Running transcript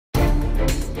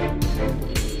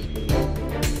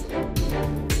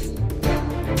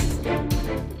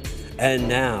And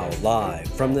now, live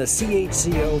from the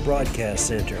CHCO Broadcast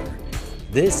Center,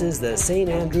 this is the St.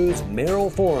 Andrews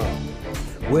Mayoral Forum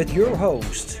with your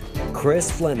host, Chris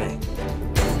Fleming.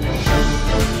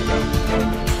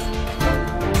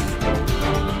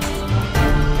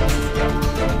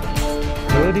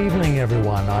 Good evening,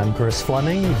 everyone. I'm Chris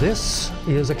Fleming. This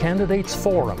is a candidates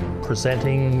forum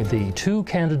presenting the two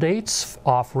candidates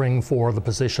offering for the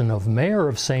position of Mayor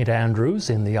of St. Andrews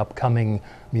in the upcoming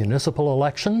municipal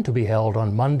election to be held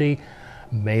on Monday,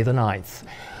 May the 9th.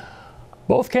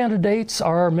 Both candidates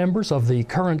are members of the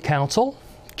current council.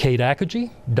 Kate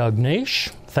Ackergy, Doug Naish,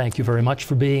 thank you very much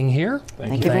for being here.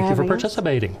 Thank you for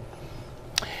participating.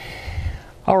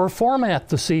 Our format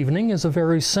this evening is a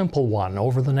very simple one.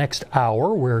 Over the next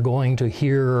hour, we're going to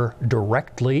hear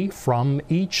directly from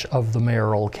each of the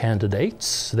mayoral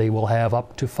candidates. They will have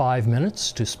up to 5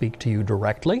 minutes to speak to you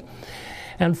directly.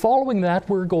 And following that,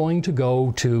 we're going to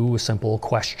go to a simple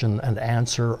question and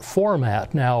answer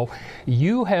format. Now,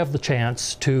 you have the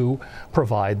chance to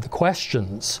provide the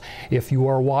questions. If you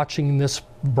are watching this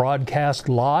broadcast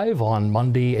live on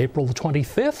Monday, April the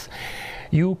 25th,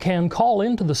 you can call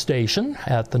into the station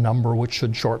at the number which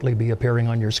should shortly be appearing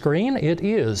on your screen. It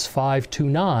is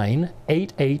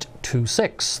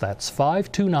 529-8826. That's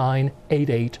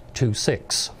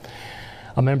 529-8826.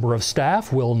 A member of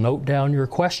staff will note down your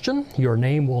question. Your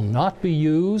name will not be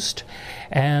used,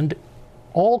 and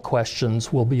all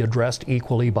questions will be addressed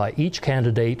equally by each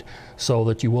candidate so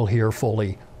that you will hear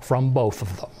fully from both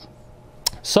of them.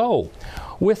 So,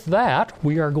 with that,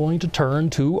 we are going to turn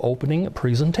to opening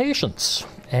presentations.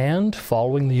 And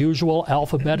following the usual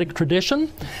alphabetic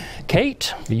tradition,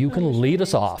 Kate, you can lead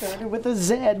us off. Started with a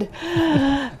Z.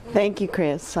 Thank you,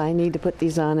 Chris. I need to put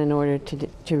these on in order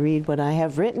to read what I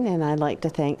have written, and I'd like to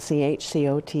thank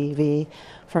CHCO-TV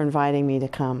for inviting me to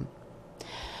come.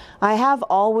 I have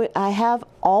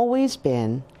always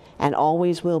been and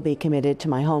always will be committed to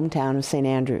my hometown of St.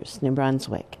 Andrews, New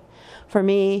Brunswick. For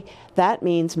me, that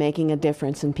means making a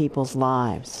difference in people's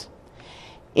lives.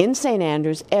 In St.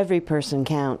 Andrews, every person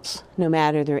counts, no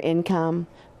matter their income,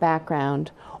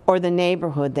 background, or the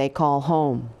neighborhood they call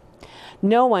home.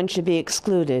 No one should be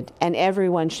excluded, and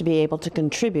everyone should be able to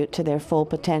contribute to their full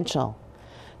potential.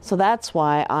 So that's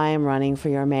why I am running for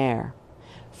your mayor.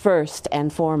 First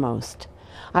and foremost,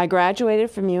 I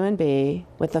graduated from UNB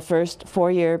with the first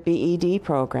 4-year BEd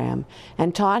program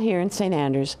and taught here in St.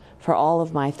 Andrews for all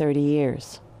of my 30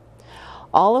 years.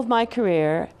 All of my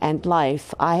career and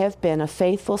life, I have been a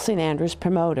faithful St. Andrews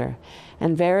promoter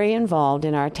and very involved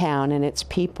in our town and its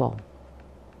people.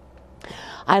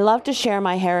 I love to share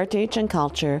my heritage and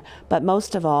culture, but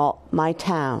most of all, my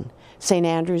town, St.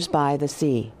 Andrews by the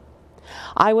Sea.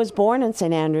 I was born in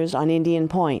St. Andrews on Indian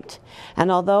Point, and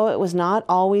although it was not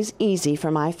always easy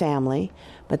for my family,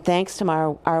 but thanks to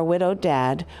our widowed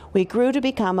dad, we grew to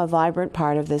become a vibrant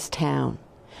part of this town.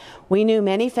 We knew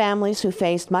many families who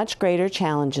faced much greater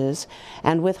challenges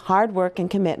and with hard work and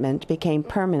commitment became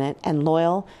permanent and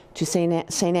loyal to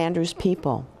St. Andrews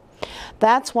people.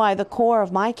 That's why the core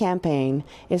of my campaign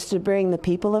is to bring the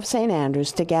people of St.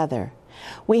 Andrews together.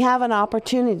 We have an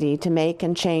opportunity to make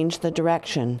and change the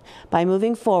direction by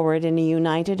moving forward in a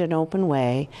united and open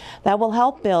way that will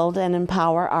help build and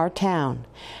empower our town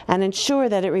and ensure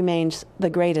that it remains the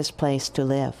greatest place to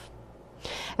live.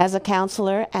 As a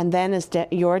councillor and then as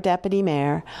your deputy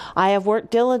mayor, I have worked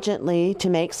diligently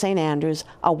to make St. Andrews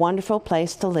a wonderful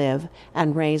place to live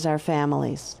and raise our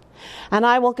families. And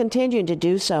I will continue to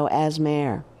do so as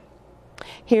mayor.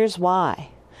 Here's why.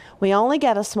 We only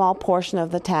get a small portion of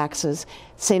the taxes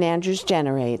St. Andrews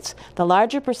generates. The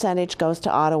larger percentage goes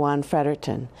to Ottawa and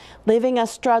Fredericton, leaving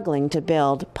us struggling to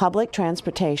build public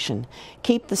transportation,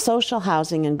 keep the social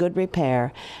housing in good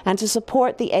repair, and to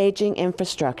support the aging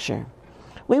infrastructure.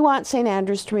 We want St.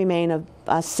 Andrews to remain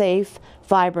a safe,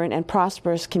 vibrant, and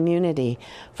prosperous community.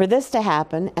 For this to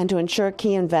happen and to ensure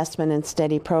key investment and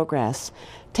steady progress,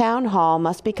 Town Hall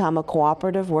must become a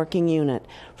cooperative working unit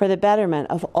for the betterment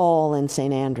of all in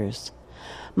St. Andrews.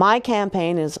 My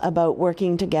campaign is about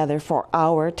working together for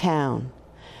our town.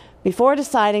 Before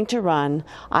deciding to run,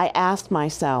 I asked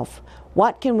myself,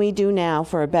 what can we do now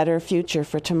for a better future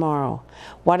for tomorrow?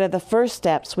 What are the first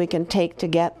steps we can take to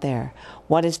get there?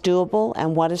 What is doable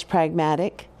and what is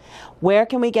pragmatic? Where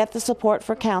can we get the support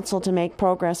for council to make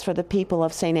progress for the people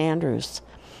of St. Andrews?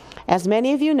 As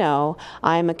many of you know,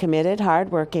 I am a committed,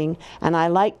 hardworking, and I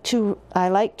like to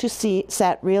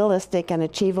set realistic and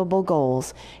achievable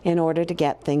goals in order to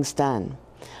get things done.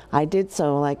 I did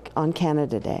so like on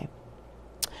Canada Day.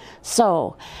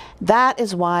 So that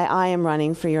is why I am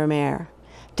running for your mayor,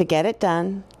 to get it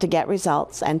done, to get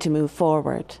results, and to move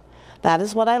forward. That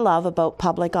is what I love about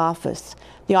public office,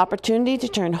 the opportunity to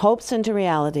turn hopes into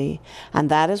reality, and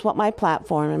that is what my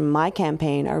platform and my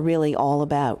campaign are really all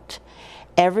about.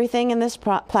 Everything in this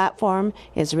platform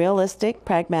is realistic,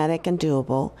 pragmatic, and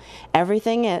doable.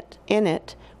 Everything in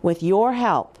it, with your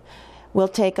help, will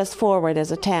take us forward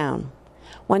as a town.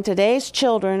 When today's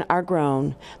children are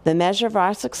grown, the measure of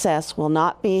our success will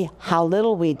not be how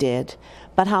little we did,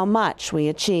 but how much we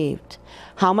achieved,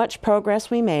 how much progress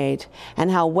we made,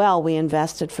 and how well we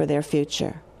invested for their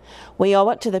future. We owe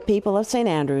it to the people of St.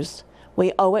 Andrews.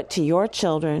 We owe it to your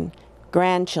children,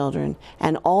 grandchildren,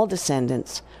 and all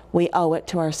descendants. We owe it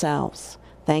to ourselves.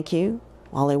 Thank you,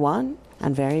 Wally One,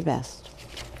 and very best.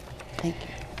 Thank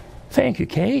you. Thank you,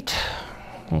 Kate.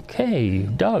 Okay,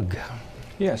 Doug.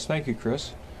 Yes, thank you,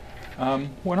 Chris.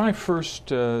 When I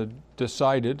first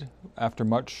decided, after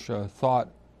much thought,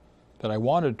 that I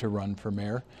wanted to run for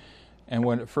mayor, and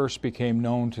when it first became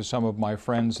known to some of my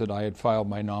friends that I had filed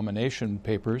my nomination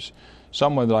papers,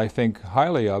 someone that I think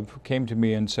highly of came to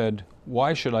me and said,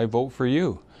 "Why should I vote for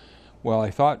you?" Well,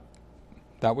 I thought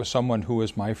that was someone who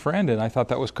was my friend, and I thought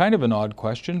that was kind of an odd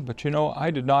question, but you know,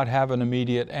 I did not have an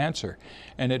immediate answer.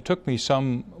 And it took me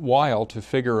some while to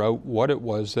figure out what it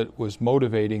was that was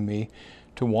motivating me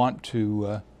to want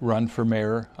to run for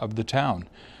mayor of the town.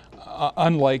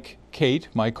 Unlike Kate,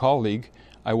 my colleague,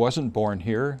 I wasn't born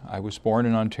here. I was born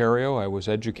in Ontario. I was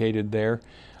educated there.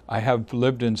 I have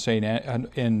lived in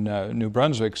New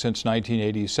Brunswick since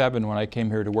 1987 when I came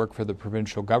here to work for the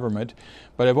provincial government,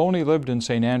 but I've only lived in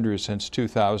St. Andrews since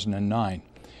 2009.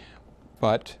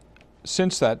 But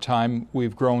since that time,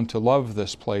 we've grown to love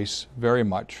this place very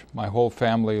much. My whole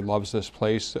family loves this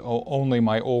place. Only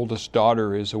my oldest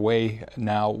daughter is away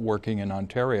now working in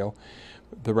Ontario.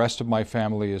 The rest of my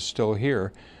family is still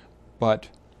here. But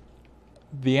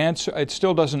the answer, it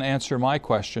still doesn't answer my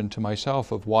question to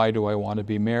myself of why do I want to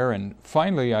be mayor. And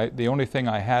finally, the only thing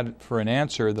I had for an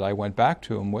answer that I went back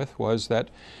to him with was that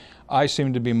I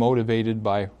seem to be motivated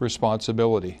by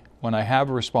responsibility. When I have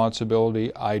a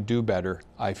responsibility, I do better.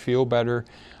 I feel better.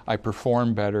 I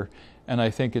perform better. And I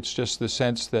think it's just the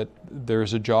sense that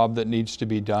there's a job that needs to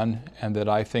be done, and that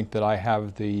I think that I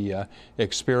have the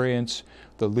experience,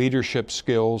 the leadership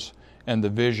skills, and the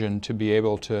vision to be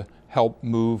able to help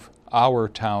move our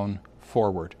town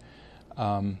forward.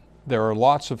 There are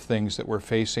lots of things that we're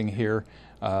facing here.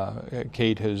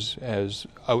 Kate has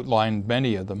outlined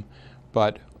many of them,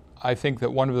 but I think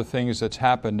that one of the things that's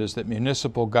happened is that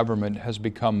municipal government has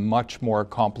become much more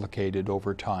complicated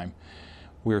over time.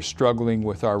 We're struggling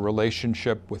with our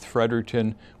relationship with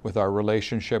Fredericton, with our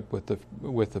relationship with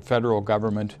the federal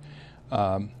government.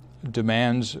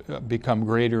 Demands become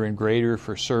greater and greater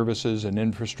for services and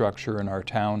infrastructure in our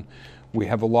town. We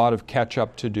have a lot of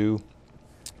catch-up to do,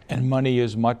 and money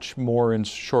is much more in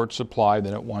short supply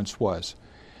than it once was.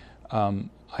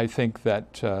 I think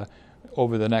that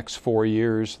over the next 4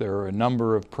 years, there are a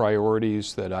number of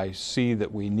priorities that I see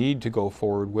that we need to go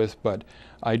forward with, but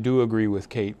I do agree with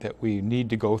Kate that we need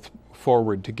to go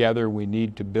forward together. We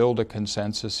need to build a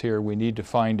consensus here. We need to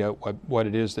find out what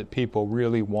it is that people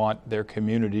really want their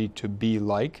community to be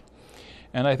like.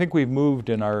 And I think we've moved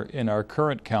in our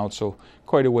current council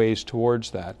quite a ways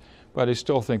towards that, but I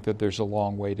still think that there's a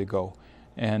long way to go.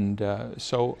 And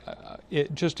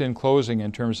just in closing,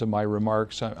 in terms of my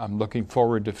remarks, I'm looking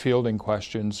forward to fielding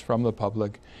questions from the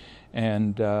public,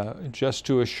 and just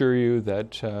to assure you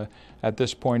that at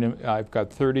this point I've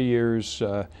got 30 years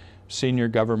senior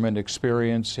government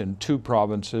experience in 2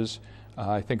 provinces.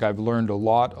 I think I've learned a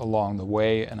lot along the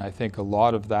way, and I think a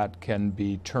lot of that can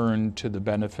be turned to the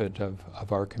benefit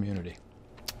of our community.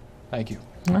 Thank you.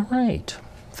 All right.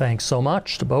 Thanks so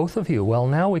much to both of you. Well,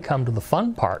 now we come to the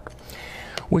fun part,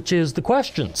 which is the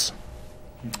questions.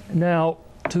 Now,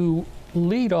 to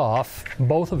lead off,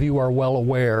 both of you are well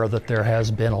aware that there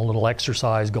has been a little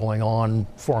exercise going on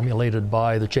formulated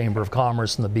by the Chamber of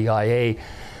Commerce and the BIA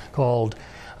called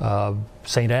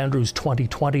St. Andrews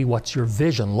 2020, What's Your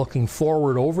Vision? Looking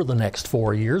forward over the next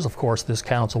 4 years. Of course, this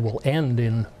council will end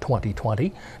in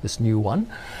 2020, this new one.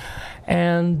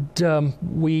 And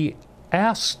we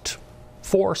asked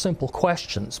 4 simple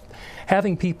questions,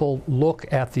 having people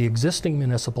look at the existing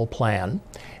municipal plan.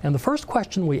 And the first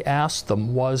question we asked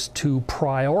them was to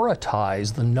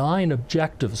prioritize the 9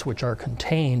 objectives which are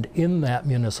contained in that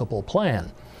municipal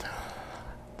plan.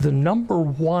 The number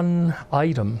 1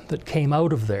 item that came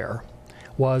out of there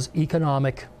was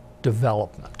economic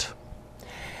development.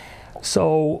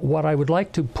 So what I would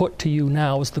like to put to you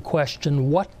now is the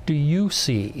question, what do you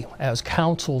see as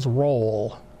council's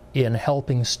role in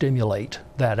helping stimulate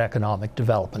that economic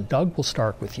development? Doug, we'll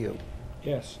start with you.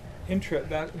 Yes.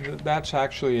 That's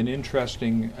actually an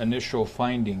interesting initial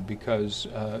finding, because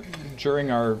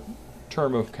during our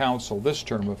term of council, this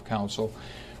term of council,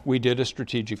 we did a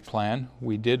strategic plan.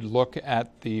 We did look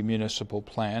at the municipal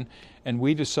plan, and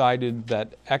we decided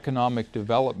that economic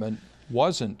development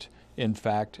wasn't, in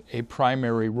fact, a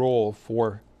primary role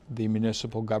for the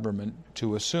municipal government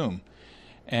to assume.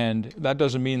 And that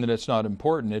doesn't mean that it's not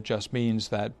important. It just means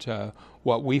that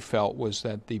what we felt was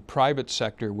that the private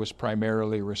sector was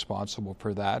primarily responsible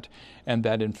for that, and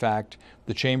that in fact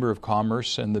the Chamber of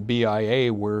Commerce and the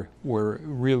BIA were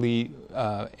really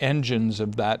engines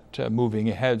of that moving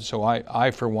ahead. So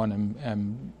I for one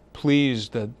am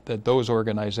pleased that those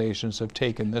organizations have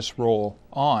taken this role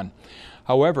on.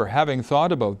 However, having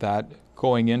thought about that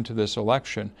going into this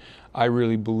election, I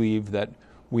really believe that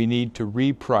we need to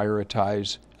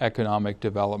reprioritize economic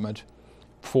development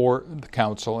for the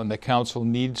council, and the council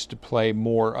needs to play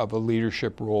more of a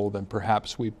leadership role than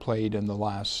perhaps we played in the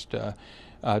last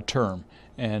term.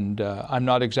 And I'm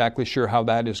not exactly sure how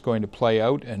that is going to play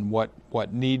out and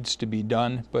what needs to be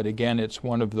done, but again, it's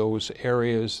one of those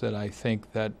areas that I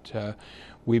think that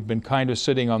we've been kind of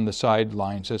sitting on the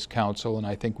sidelines as council, and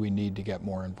I think we need to get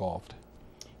more involved.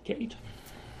 Kate?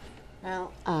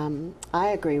 Well, I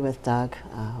agree with Doug.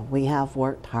 We have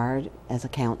worked hard as a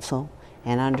council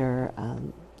and under,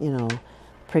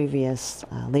 previous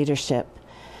leadership.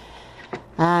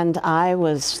 And I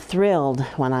was thrilled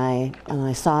when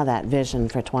I saw that vision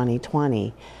for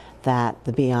 2020 that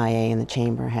the BIA and the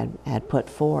Chamber had put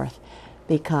forth,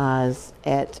 because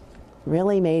it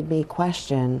really made me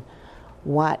question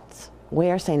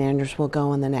where St. Andrews will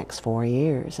go in the next 4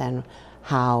 years and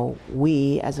how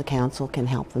we as a council can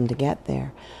help them to get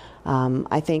there.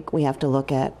 I think we have to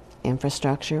look at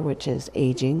infrastructure, which is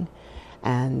aging,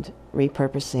 and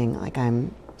repurposing, like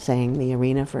I'm saying, the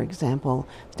arena, for example,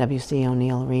 W.C.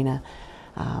 O'Neill Arena.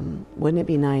 Wouldn't it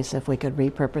be nice if we could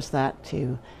repurpose that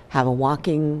to have a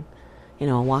walking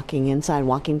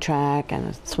track and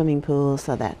a swimming pool,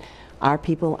 so that our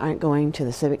people aren't going to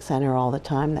the Civic Center all the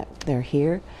time, that they're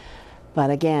here.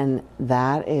 But again,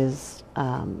 that is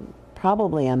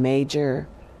probably a major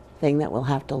thing that we'll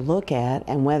have to look at,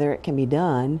 and whether it can be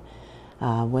done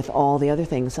with all the other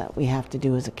things that we have to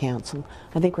do as a council.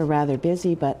 I think we're rather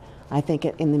busy, but I think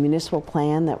in the municipal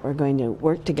plan that we're going to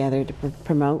work together to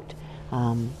promote,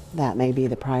 that may be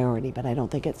the priority, but I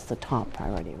don't think it's the top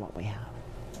priority of what we have.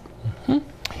 Mm-hmm.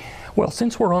 Well,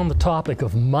 since we're on the topic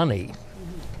of money,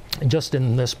 just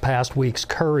in this past week's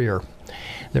Courier,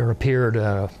 there appeared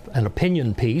an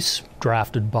opinion piece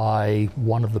drafted by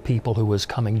one of the people who was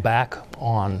coming back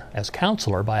on as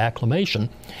councillor by acclamation,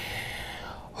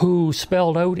 who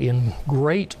spelled out in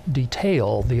great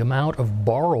detail the amount of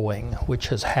borrowing which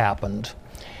has happened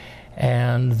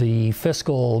and the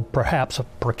fiscal, perhaps a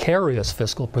precarious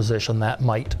fiscal position that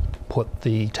might put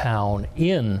the town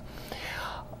in.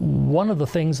 One of the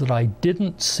things that I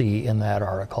didn't see in that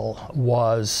article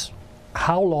was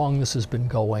how long this has been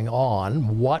going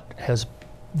on, what has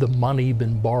the money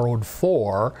been borrowed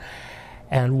for,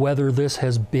 and whether this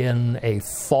has been a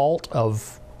fault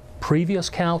of previous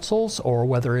councils or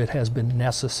whether it has been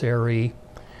necessary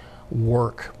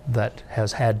work that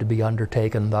has had to be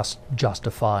undertaken, thus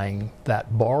justifying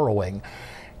that borrowing.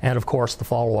 And of course the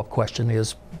follow-up question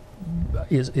is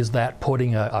that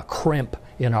putting a crimp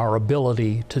in our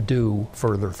ability to do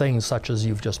further things, such as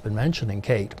you've just been mentioning,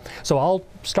 Kate? So I'll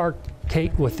start,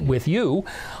 Kate, with you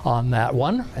on that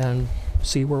one and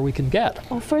see where we can get.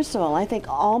 Well, first of all, I think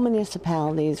all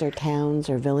municipalities or towns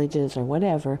or villages or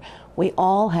whatever, we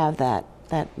all have that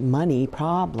money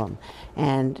problem.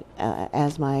 And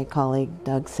as my colleague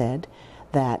Doug said,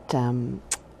 that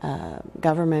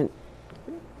government,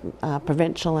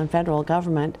 provincial and federal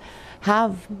government,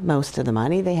 have most of the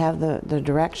money. They have the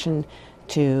direction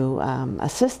to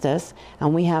assist us,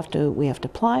 and we have to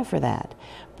apply for that.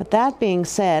 But that being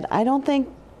said, I don't think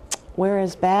we're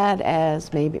as bad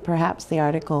as maybe perhaps the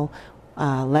article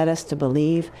led us to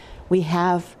believe. We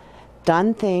have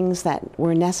done things that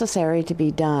were necessary to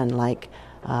be done, like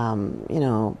a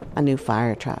new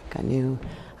fire truck, a new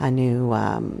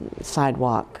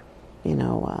sidewalk,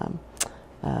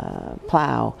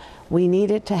 plow. We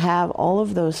needed to have all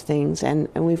of those things, and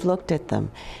we've looked at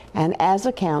them. And as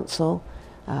a council,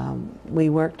 we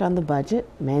worked on the budget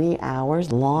many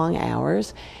hours, long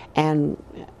hours, and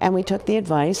we took the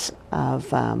advice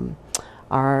of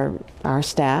our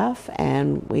staff,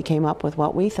 and we came up with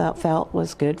what we felt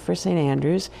was good for St.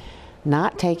 Andrews,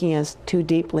 not taking us too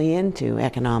deeply into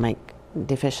economic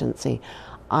deficiency.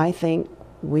 I think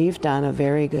we've done a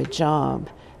very good job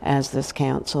as this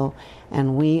council,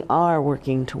 and we are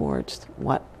working towards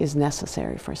what is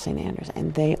necessary for St. Andrews,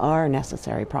 and they are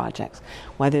necessary projects.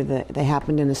 Whether they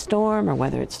happened in a storm or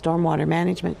whether it's stormwater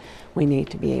management, we need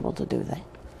to be able to do that.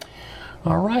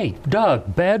 All right,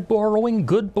 Doug, bad borrowing,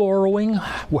 good borrowing,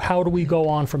 how do we go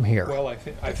on from here? Well, I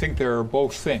think there are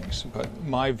both things, but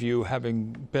my view,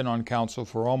 having been on council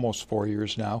for almost 4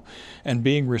 years now, and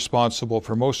being responsible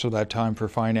for most of that time for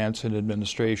finance and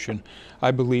administration,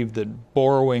 I believe that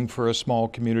borrowing for a small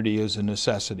community is a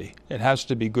necessity. It has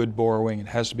to be good borrowing, it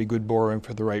has to be good borrowing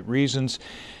for the right reasons.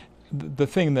 The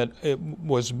thing that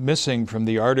was missing from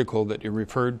the article that you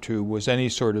referred to was any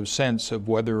sort of sense of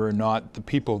whether or not the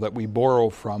people that we borrow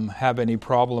from have any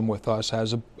problem with us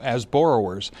as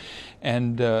borrowers.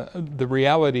 And the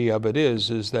reality of it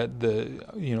is that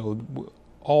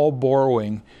all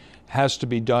borrowing has to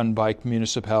be done by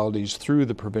municipalities through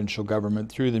the provincial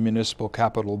government, through the Municipal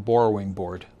Capital Borrowing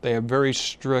Board. They have very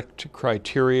strict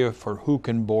criteria for who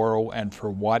can borrow and for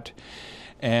what.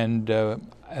 And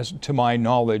as to my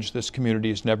knowledge, this community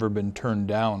has never been turned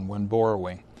down when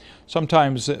borrowing.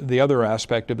 Sometimes the other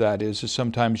aspect of that is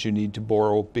sometimes you need to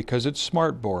borrow because it's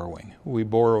smart borrowing. We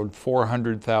borrowed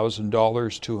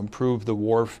 $400,000 to improve the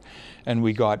wharf, and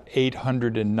we got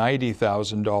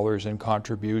 $890,000 in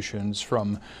contributions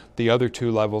from the other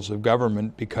two levels of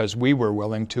government because we were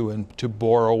willing to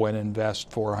borrow and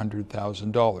invest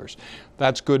 $400,000.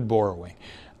 That's good borrowing.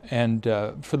 And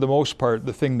for the most part,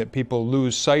 the thing that people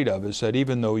lose sight of is that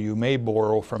even though you may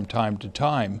borrow from time to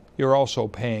time, you're also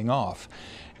paying off.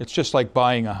 It's just like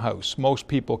buying a house. Most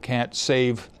people can't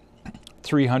save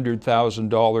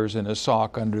 $300,000 in a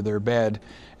sock under their bed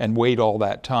and wait all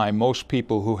that time. Most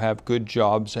people who have good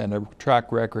jobs and a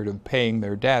track record of paying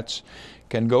their debts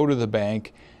can go to the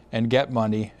bank and get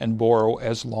money and borrow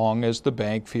as long as the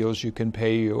bank feels you can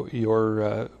pay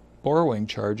your borrowing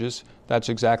charges. That's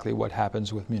exactly what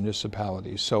happens with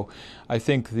municipalities. So I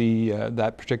think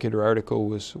that particular article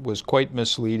was quite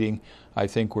misleading. I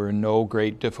think we're in no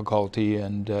great difficulty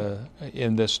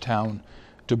in this town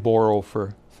to borrow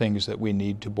for things that we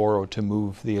need to borrow to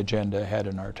move the agenda ahead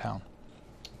in our town.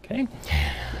 Okay.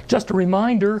 Just a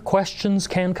reminder, questions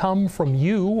can come from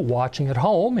you watching at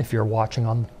home. If you're watching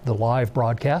on the live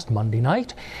broadcast Monday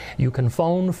night, you can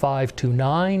phone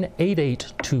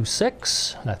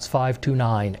 529-8826. That's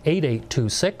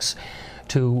 529-8826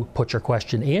 to put your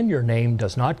question in. Your name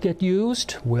does not get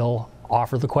used. We'll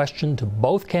offer the question to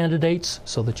both candidates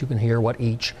so that you can hear what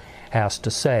each has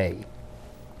to say.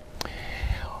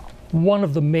 One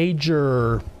of the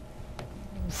major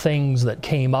things that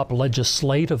came up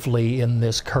legislatively in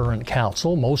this current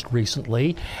council most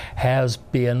recently has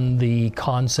been the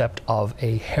concept of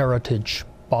a heritage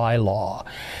bylaw,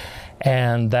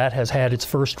 and that has had its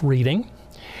first reading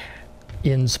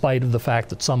in spite of the fact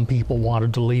that some people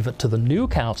wanted to leave it to the new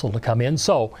council to come in.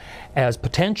 So as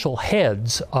potential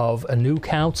heads of a new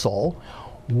council,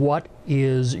 what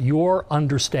is your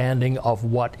understanding of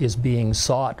what is being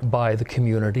sought by the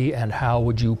community, and how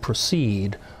would you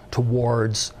proceed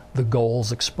towards the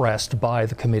goals expressed by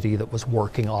the committee that was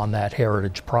working on that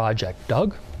heritage project?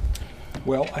 Doug?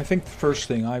 Well, I think the first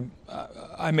thing,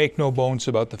 I make no bones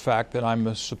about the fact that I'm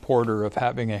a supporter of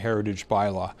having a heritage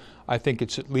bylaw. I think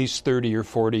it's at least 30 or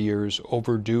 40 years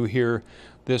overdue here.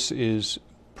 This is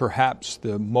perhaps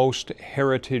the most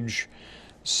heritage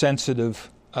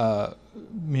sensitive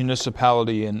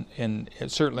municipality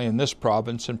certainly in this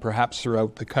province and perhaps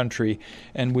throughout the country,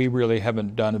 and we really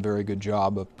haven't done a very good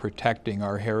job of protecting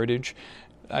our heritage.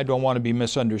 I don't want to be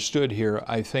misunderstood here.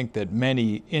 I think that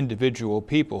many individual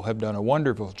people have done a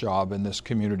wonderful job in this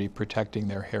community protecting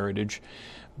their heritage,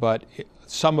 but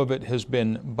some of it has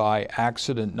been by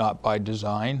accident, not by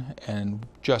design, and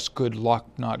just good luck,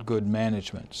 not good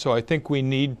management. So I think we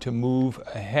need to move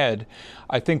ahead.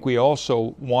 I think we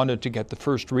also wanted to get the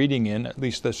first reading in, at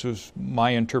least this was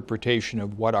my interpretation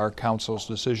of what our council's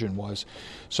decision was,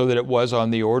 so that it was on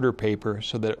the order paper,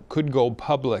 so that it could go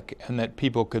public and that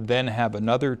people could then have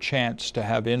another chance to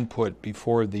have input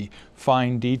before the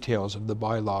fine details of the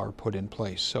bylaw are put in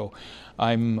place. So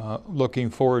I'm looking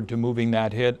forward to moving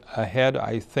that ahead.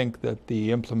 I think that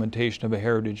the implementation of a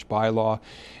heritage bylaw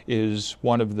is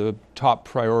one of the top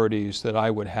priorities that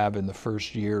I would have in the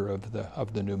first year of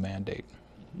the new mandate.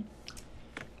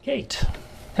 Kate,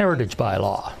 heritage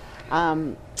bylaw.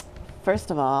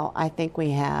 First of all, I think we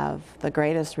have the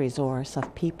greatest resource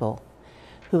of people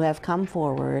who have come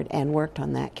forward and worked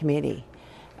on that committee.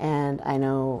 And I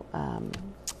know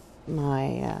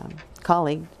my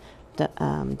colleague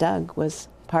Doug was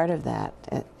part of that,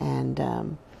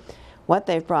 and what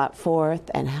they've brought forth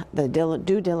and the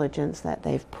due diligence that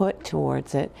they've put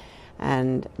towards it,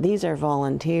 And these are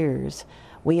volunteers.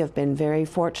 We have been very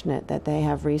fortunate that they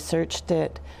have researched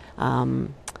it,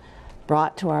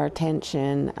 brought to our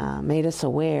attention, made us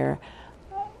aware.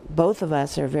 Both of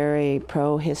us are very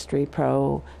pro-history,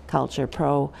 pro-culture,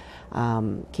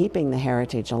 pro-keeping the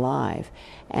heritage alive.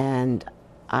 And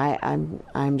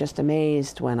I'm just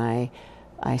amazed when I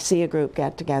see a group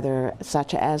get together,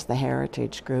 such as the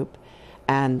Heritage Group,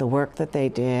 and the work that they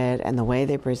did, and the way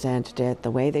they presented it,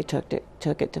 the way they took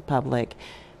it to public,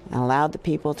 and allowed the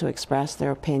people to express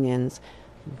their opinions.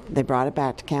 They brought it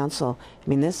back to council. I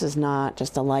mean, this is not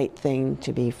just a light thing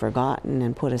to be forgotten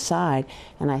and put aside.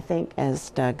 And I think, as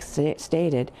Doug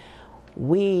stated,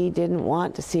 we didn't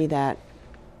want to see that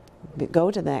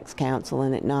go to the next council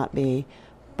and it not be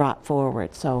brought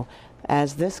forward. So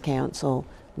as this council,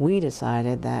 we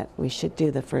decided that we should do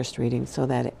the first reading so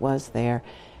that it was there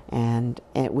and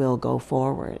it will go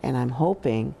forward. And I'm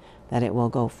hoping that it will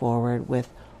go forward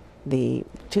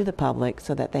to the public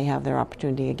so that they have their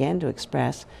opportunity again to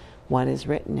express what is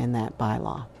written in that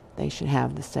bylaw. They should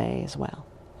have the say as well.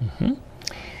 Mm-hmm.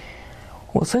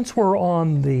 Well, since we're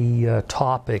on the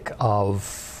topic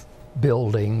of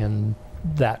building and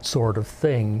that sort of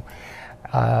thing,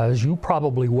 as you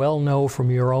probably well know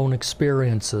from your own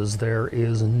experiences, there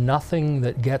is nothing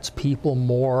that gets people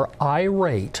more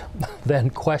irate than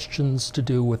questions to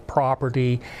do with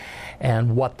property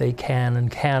and what they can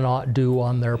and cannot do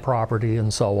on their property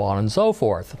and so on and so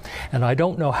forth. And I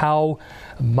don't know how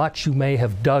much you may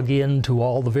have dug into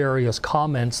all the various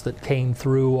comments that came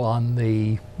through on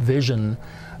the vision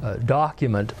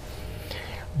document,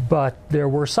 but there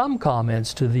were some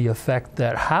comments to the effect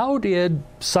that how did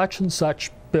such and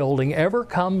such building ever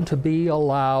come to be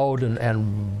allowed,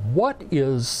 and what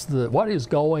is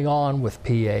going on with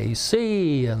PAC,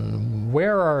 and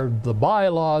where are the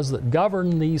bylaws that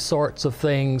govern these sorts of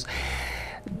things?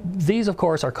 These, of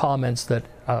course, are comments that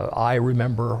I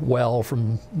remember well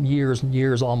from years and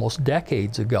years, almost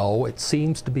decades ago. It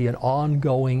seems to be an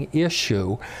ongoing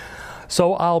issue.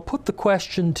 So I'll put the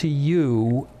question to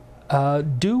you.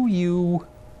 Do you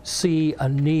see a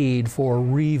need for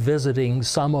revisiting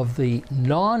some of the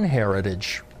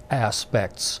non-heritage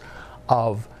aspects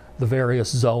of the various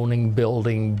zoning,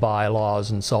 building bylaws,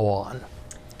 and so on?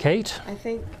 Kate? I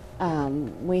think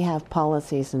we have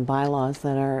policies and bylaws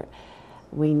that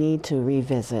we need to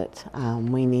revisit.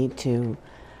 We need to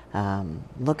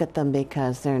look at them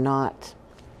because they're not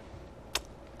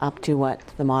up to what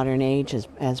the modern age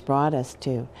has brought us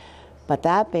to. But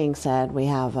that being said, we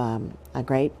have a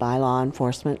great bylaw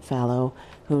enforcement fellow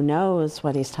who knows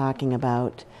what he's talking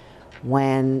about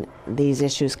when these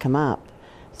issues come up.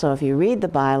 So if you read the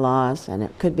bylaws, and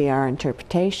it could be our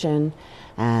interpretation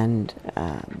and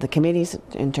the committee's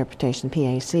interpretation,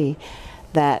 PAC,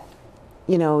 that,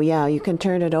 you can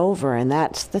turn it over, and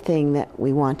that's the thing that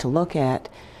we want to look at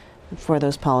for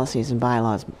those policies and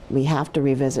bylaws. We have to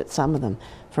revisit some of them.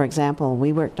 For example,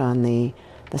 we worked on the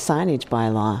signage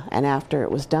bylaw, and after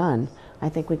it was done, I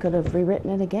think we could have rewritten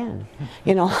it again.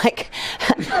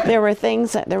 There were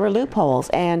things there were loopholes,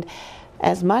 and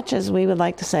as much as we would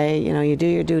like to say, you do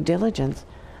your due diligence,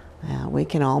 we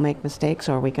can all make mistakes,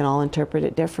 or we can all interpret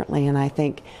it differently, and I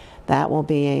think that will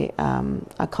be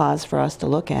a cause for us to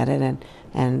look at it,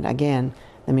 and again,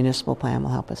 the municipal plan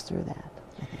will help us through that.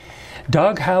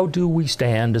 Doug, how do we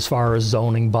stand as far as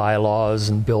zoning bylaws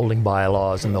and building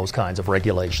bylaws and those kinds of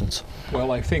regulations?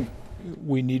 Well, I think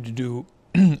we need to do,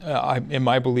 in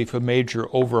my belief, a major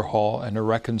overhaul and a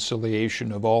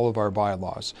reconciliation of all of our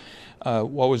bylaws.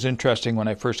 What was interesting when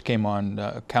I first came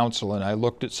on council and I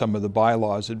looked at some of the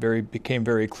bylaws, it became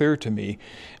very clear to me,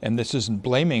 and this isn't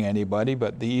blaming anybody,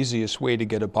 but the easiest way to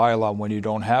get a bylaw when you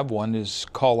don't have one is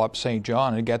call up St.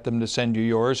 John and get them to send you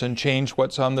yours and change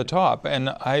what's on the top. And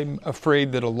I'm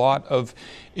afraid that a lot of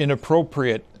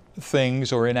inappropriate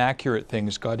things or inaccurate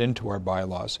things got into our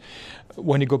bylaws.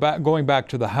 When you going back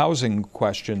to the housing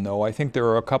question, though, I think there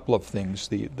are a couple of things.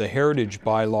 The heritage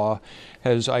bylaw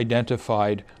has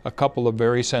identified a couple of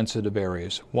very sensitive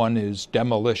areas. One is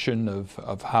demolition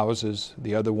of houses.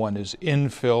 The other one is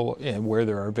infill where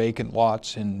there are vacant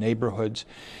lots in neighborhoods.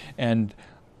 And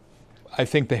I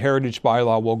think the heritage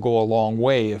bylaw will go a long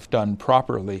way if done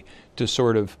properly to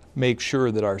sort of make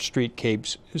sure that our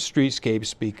streetscapes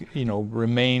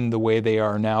remain the way they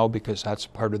are now, because that's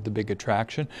part of the big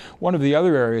attraction. One of the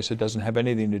other areas that doesn't have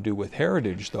anything to do with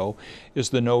heritage, though, is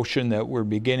the notion that we're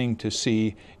beginning to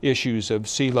see issues of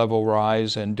sea level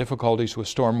rise and difficulties with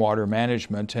stormwater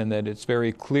management, and that it's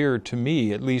very clear to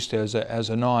me, at least as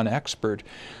a non-expert,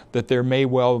 that there may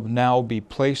well now be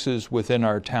places within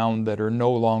our town that are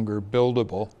no longer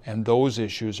buildable, and those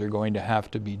issues are going to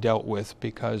have to be dealt with,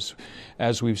 because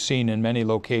as we've seen in many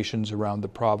locations around the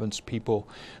province, people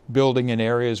building in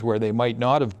areas where they might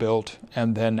not have built,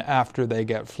 and then after they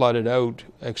get flooded out,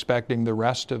 expecting the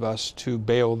rest of us to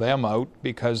bail them out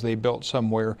because they built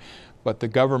somewhere, but the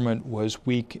government was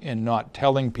weak in not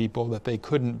telling people that they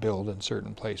couldn't build in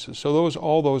certain places. So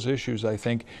all those issues, I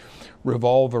think,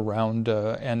 revolve around,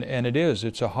 and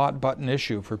it's a hot button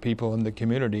issue for people in the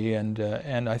community, and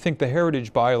I think the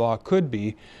heritage bylaw could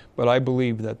be, but I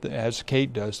believe that, as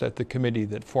Kate does, that the committee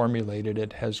that formulated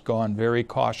it has gone very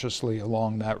cautiously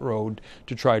along that road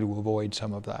to try to avoid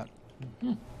some of that.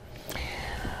 Mm-hmm.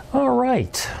 All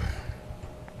right.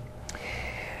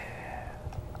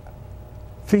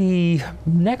 The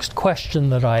next question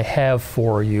that I have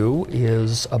for you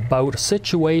is about a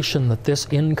situation that this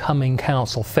incoming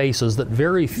council faces that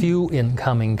very few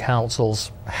incoming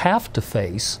councils have to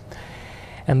face,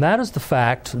 and that is the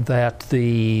fact that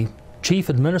the chief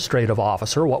administrative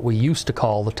officer, what we used to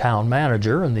call the town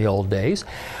manager in the old days,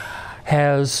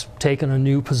 has taken a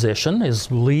new position, is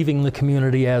leaving the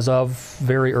community as of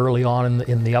very early on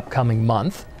in the upcoming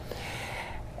month,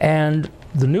 and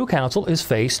the new council is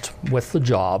faced with the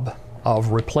job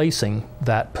of replacing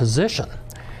that position.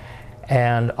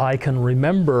 And I can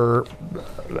remember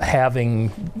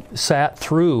having sat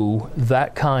through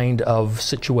that kind of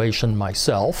situation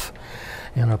myself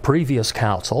in a previous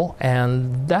council,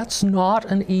 and that's not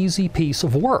an easy piece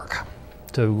of work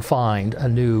to find a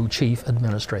new chief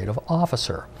administrative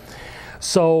officer.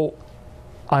 So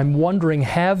I'm wondering,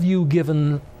 have you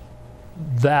given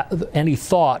that any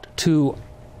thought to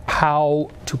how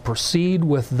to proceed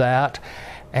with that,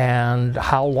 and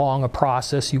how long a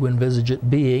process you envisage it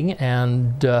being,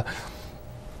 and do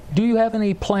you have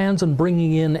any plans on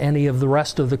bringing in any of the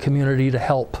rest of the community to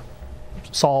help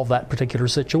solve that particular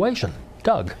situation?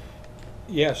 Doug?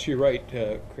 Yes, you're right,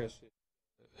 Chris.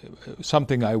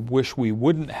 Something I wish we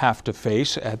wouldn't have to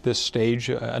face at this stage,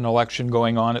 an election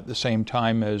going on at the same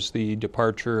time as the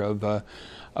departure of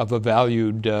a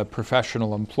valued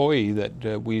professional employee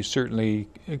that we certainly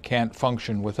can't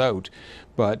function without.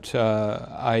 But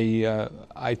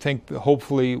I think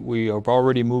hopefully we have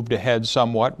already moved ahead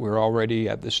somewhat. We're already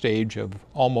at the stage of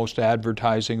almost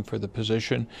advertising for the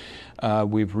position.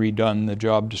 We've redone the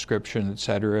job description, et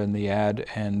cetera, in the ad.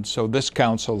 And so this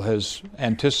council has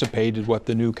anticipated what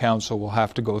the new council will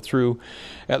have to go through,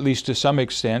 at least to some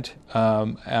extent.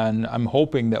 And I'm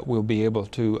hoping that we'll be able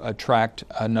to attract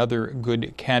another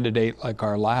good candidate like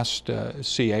our last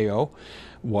CAO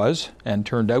was and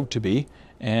turned out to be,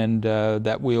 and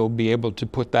that we'll be able to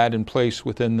put that in place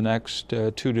within the next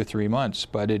 2 to 3 months.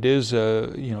 But it is,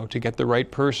 to get the right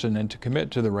person and to commit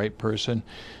to the right person,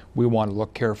 we want to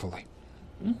look carefully.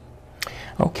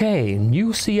 Okay, new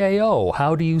CAO,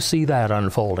 how do you see that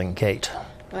unfolding, Kate?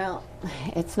 Well,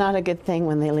 it's not a good thing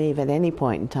when they leave at any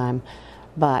point in time,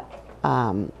 but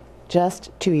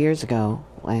just 2 years ago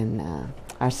when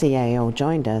our CAO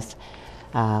joined us,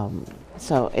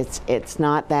 so it's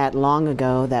not that long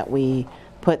ago that we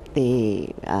put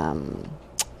the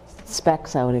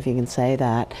specs out, if you can say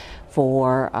that,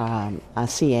 for a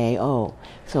CAO.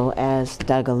 So as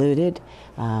Doug alluded,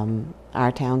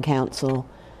 our town council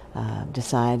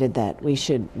decided that we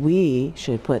should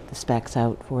put the specs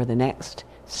out for the next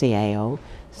CAO,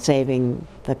 saving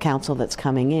the council that's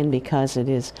coming in, because it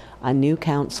is a new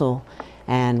council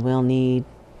and we'll need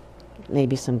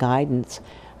maybe some guidance.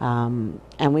 And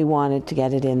we wanted to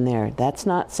get it in there. That's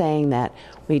not saying that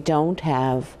we don't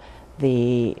have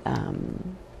the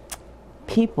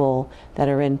people that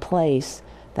are in place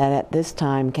that at this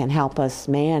time can help us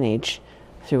manage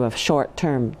through a short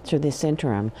term, through this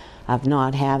interim of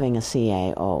not having a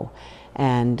CAO.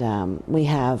 And we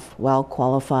have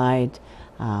well-qualified,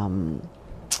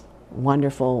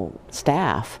 wonderful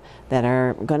staff that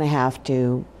are going to have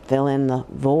to fill in the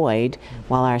void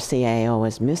while our CAO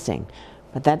is missing.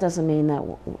 But that doesn't mean that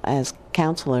as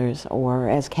councillors or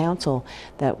as council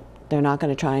that they're not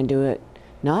going to try and do it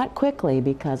not quickly,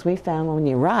 because we found when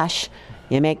you rush,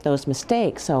 you make those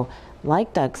mistakes. So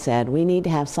like Doug said, we need to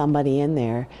have somebody in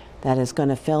there that is going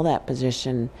to fill that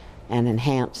position and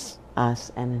enhance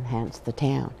us and enhance the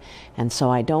town. And so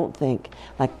I don't think,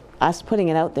 like, us putting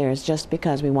it out there is just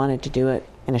because we wanted to do it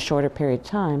in a shorter period of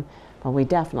time, but we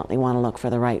definitely want to look for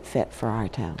the right fit for our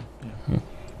town. Yeah.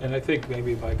 And I think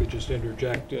maybe if I could just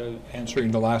interject,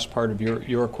 answering the last part of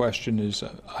your question is,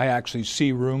 I actually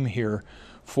see room here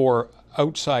for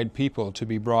outside people to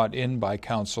be brought in by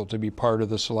council to be part of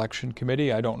the selection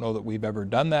committee. I don't know that we've ever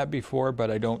done that before, but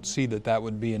I don't see that that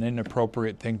would be an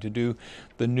inappropriate thing to do.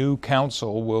 The new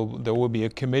council there will be a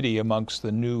committee amongst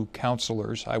the new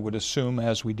councillors, I would assume,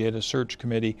 as we did a search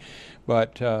committee,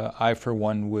 but I for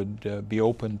one would be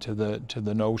open to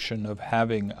the notion of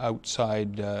having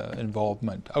outside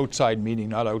involvement. Outside meaning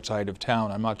not outside of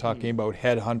town. I'm not talking about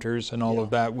headhunters and all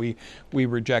of that. We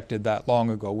rejected that long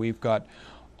ago. We've got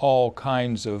all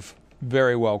kinds of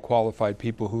very well qualified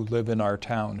people who live in our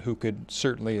town who could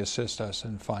certainly assist us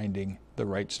in finding the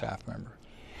right staff member.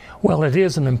 Well, it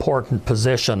is an important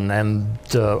position, and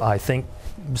I think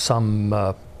some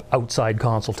outside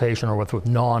consultation or with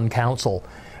non-council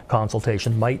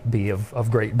consultation might be of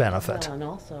great benefit. Well, and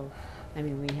also, I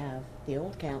mean, we have the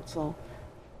old council.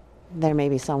 There may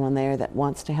be someone there that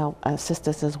wants to help assist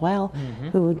us as well,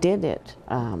 who did it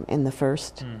in the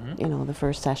first, the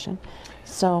first session.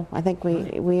 So I think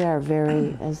we are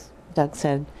very, as Doug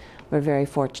said, we're very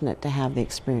fortunate to have the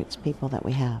experienced people that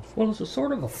we have. Well, it's a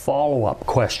sort of a follow-up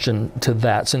question to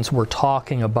that, since we're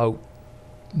talking about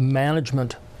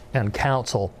management and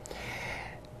council.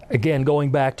 Again,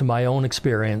 going back to my own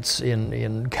experience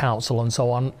in council and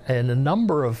so on, in a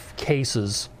number of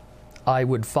cases, I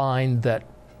would find that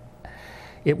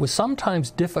it was sometimes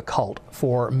difficult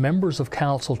for members of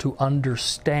council to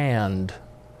understand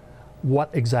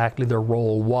what exactly their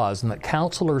role was, and that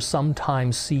councillors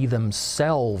sometimes see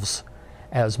themselves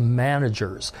as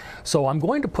managers. So I'm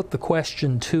going to put the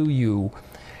question to you,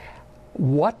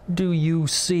 what do you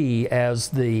see as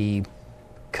the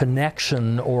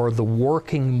connection or the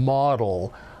working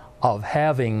model of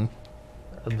having,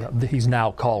 he's now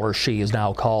called, or she is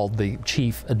now called, the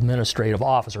chief administrative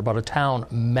officer, but a town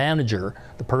manager,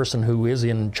 the person who is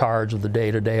in charge of the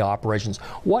day-to-day operations?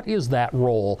 What is that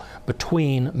role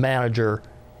between manager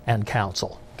and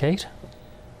council? Kate?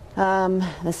 The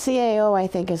CAO, I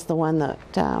think, is the one that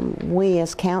we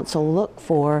as council look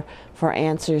for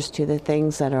answers to the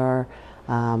things that are,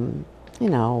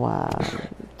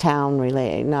 town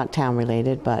related, not town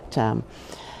related, but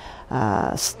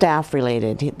staff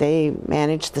related. They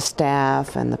manage the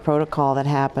staff and the protocol that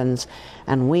happens,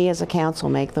 and we as a council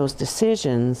make those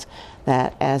decisions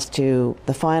that as to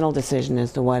the final decision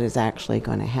as to what is actually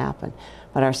going to happen.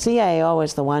 But our CIO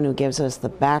is the one who gives us the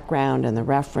background and the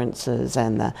references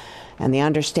and the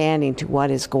understanding to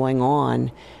what is going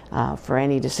on for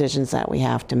any decisions that we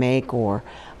have to make, or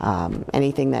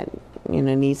anything that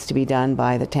needs to be done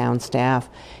by the town staff.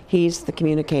 He's the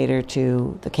communicator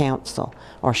to the council,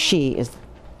 or she is,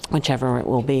 whichever it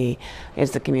will be,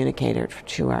 is the communicator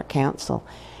to our council.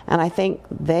 And I think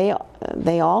they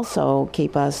also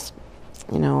keep us,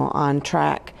 on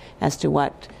track as to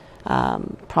what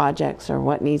projects or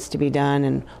what needs to be done,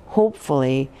 and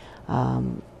hopefully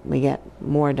we get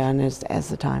more done as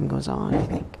the time goes on, I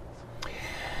think.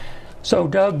 So,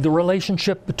 Doug, the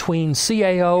relationship between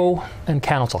CAO and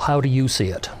council, how do you see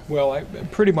it? Well,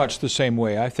 pretty much the same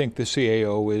way. I think the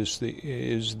CAO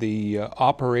is the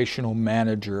operational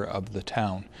manager of the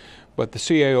town, but the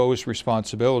CAO's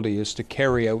responsibility is to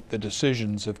carry out the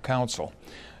decisions of council.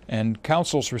 And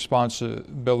council's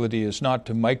responsibility is not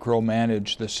to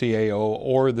micromanage the CAO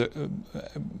or the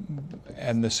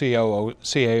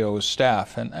CAO's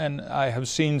staff. And I have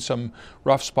seen some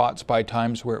rough spots by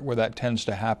times where that tends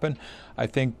to happen. I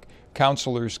think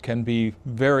councillors can be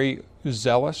very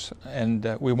zealous,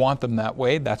 and we want them that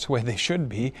way. That's the way they should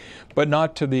be, but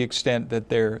not to the extent that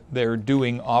they're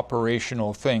doing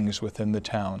operational things within the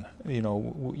town.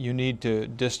 You need to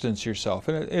distance yourself,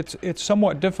 and it's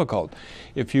somewhat difficult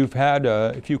if you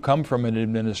come from an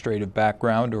administrative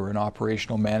background or an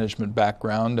operational management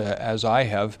background, as I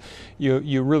have.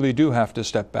 You really do have to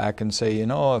step back and say,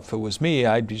 if it was me,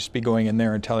 I'd just be going in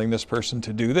there and telling this person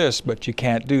to do this, but you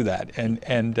can't do that,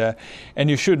 and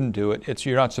you shouldn't do it.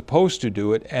 You're not supposed to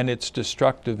do it, and it's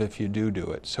destructive if you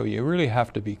do it. So you really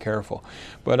have to be careful.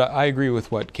 But I agree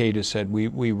with what Kate has said.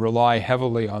 We rely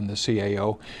heavily on the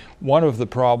CAO. One of the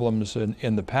problems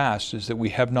in the past is that we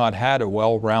have not had a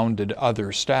well-rounded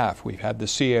other staff. We've had the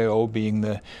CAO being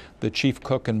the chief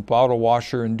cook and bottle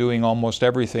washer and doing almost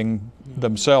everything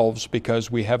themselves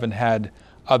because we haven't had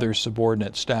other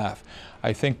subordinate staff.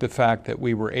 I think the fact that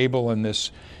we were able in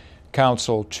this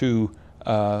council to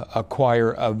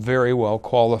acquire a very well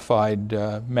qualified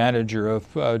manager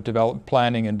of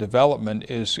planning and development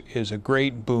is a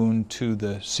great boon to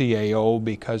the CAO,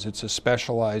 because it's a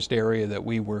specialized area that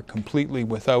we were completely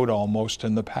without almost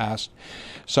in the past.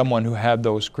 Someone who had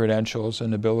those credentials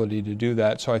and ability to do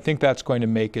that. So I think that's going to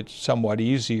make it somewhat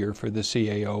easier for the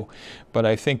CAO. But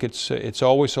I think it's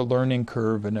always a learning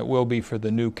curve, and it will be for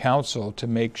the new council to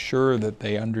make sure that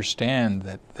they understand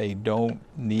that they don't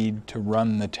need to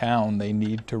run the town. They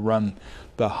need to run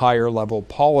the higher level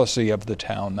policy of the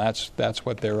town. That's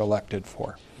what they're elected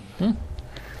for. Hmm.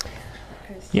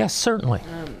 Yes, certainly.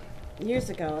 Years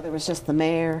ago, there was just the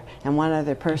mayor and one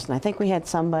other person. I think we had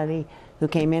somebody who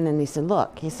came in and he said,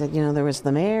 look, he said, you know, there was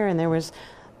the mayor and there was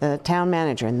the town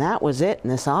manager, and that was it in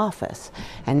this office.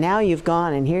 And now you've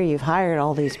gone and here you've hired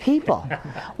all these people.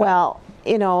 Well,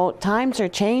 you know, times are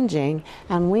changing,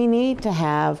 and we need to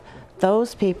have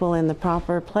those people in the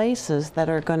proper places that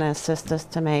are going to assist us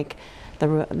to make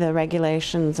the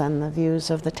regulations and the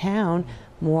views of the town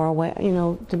more aware, you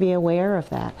know, to be aware of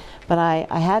that. But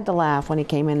I had to laugh when he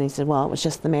came in and he said, well, it was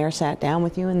just the mayor sat down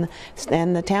with you and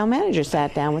the town manager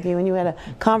sat down with you and you had a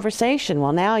conversation.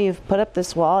 Well, now you've put up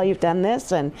this wall, you've done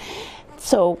this, and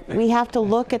so we have to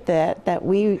look at that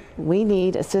we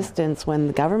need assistance when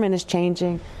the government is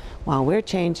changing. While we're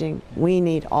changing, we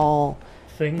need all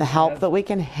the help that we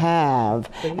can have,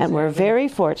 and we're very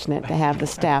fortunate to have the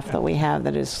staff that we have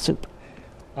that is super.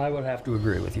 I would have to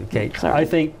agree with you, Kate. Sorry. I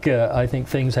think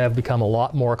things have become a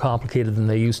lot more complicated than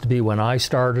they used to be. When I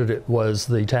started, it was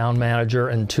the town manager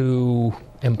and 2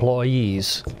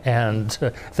 employees, and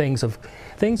things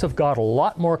have got a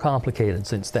lot more complicated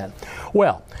since then.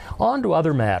 Well, on to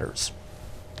other matters.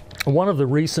 One of the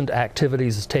recent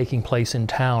activities that's taking place in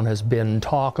town has been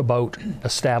talk about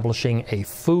establishing a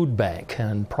food bank,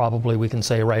 and probably we can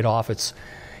say right off it's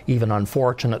even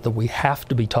unfortunate that we have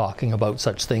to be talking about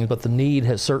such things, but the need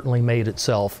has certainly made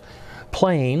itself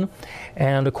plain.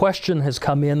 And a question has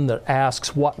come in that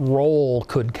asks, what role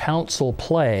could council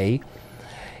play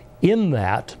in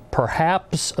that?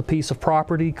 Perhaps a piece of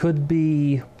property could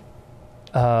be,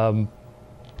 I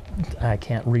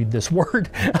can't read this word,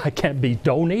 I can't be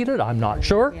donated, I'm not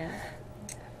sure.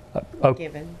 Yeah.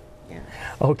 Given. Yeah.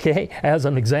 Okay, as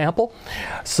an example.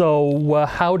 So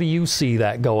how do you see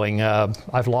that going?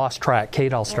 I've lost track.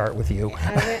 Kate, I'll start with you.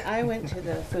 I went to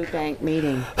the food bank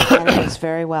meeting, and it was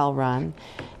very well run,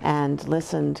 and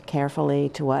listened carefully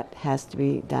to what has to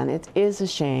be done. It is a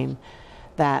shame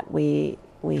that we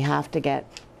have to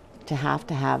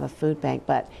have a food bank,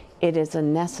 but it is a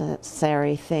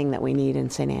necessary thing that we need in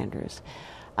St. Andrews.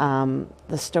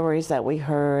 The stories that we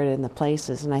heard and the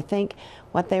places, and I think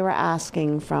what they were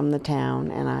asking from the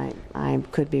town, and I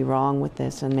could be wrong with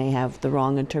this and may have the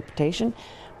wrong interpretation,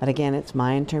 but again, it's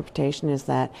my interpretation, is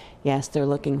that yes, they're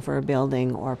looking for a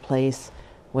building or a place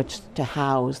which to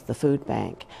house the food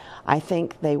bank. I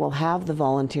think they will have the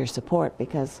volunteer support,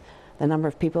 because the number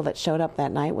of people that showed up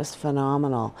that night was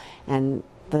phenomenal, and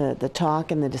the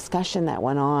talk and the discussion that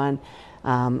went on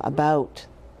about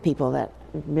people that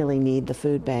really need the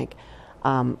food bank.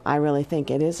 I really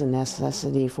think it is a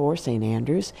necessity for St.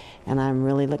 Andrews, and I'm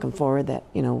really looking forward that,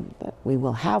 you know, that we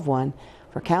will have one.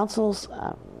 For council's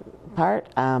part,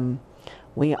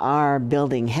 we are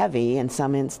building heavy in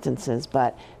some instances,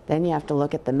 but then you have to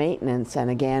look at the maintenance, and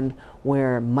again,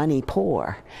 we're money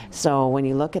poor. So when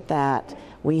you look at that,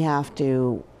 we have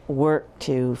to work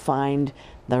to find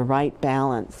the right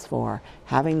balance for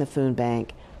having the food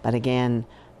bank, but again,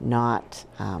 not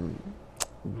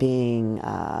being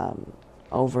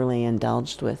overly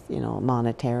indulged with, you know,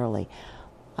 monetarily.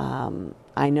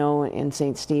 I know in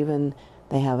St. Stephen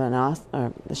they have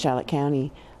the Charlotte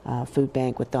County food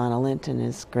bank with Donna Linton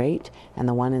is great, and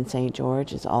the one in St.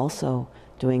 George is also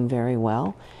doing very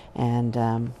well. And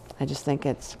I just think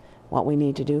it's what we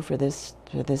need to do for this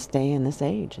day and this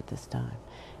age at this time.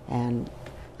 And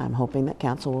I'm hoping that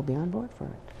council will be on board for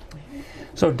it.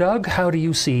 So Doug, how do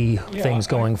you see things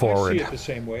going forward? I see it the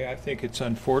same way. I think it's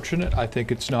unfortunate. I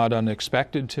think it's not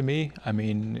unexpected to me. I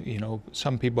mean, you know,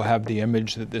 some people have the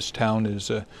image that this town is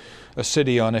a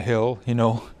city on a hill, you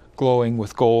know, glowing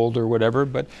with gold or whatever,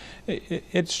 but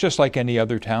it's just like any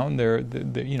other town.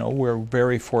 You know, we're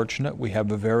very fortunate. We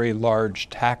have a very large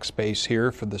tax base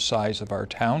here for the size of our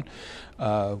town.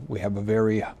 We have a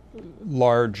very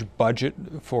large budget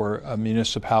for a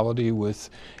municipality with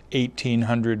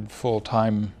 1,800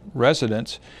 full-time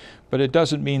residents, But it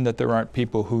doesn't mean that there aren't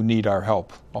people who need our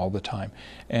help all the time.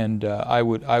 And I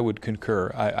would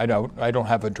concur. I don't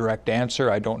have a direct answer.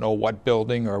 I don't know what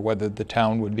building or whether the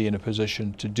town would be in a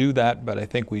position to do that, but I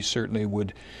think we certainly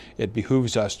would. It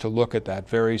behooves us to look at that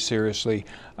very seriously.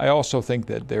 I also think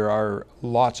that there are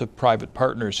lots of private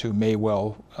partners who may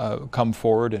well come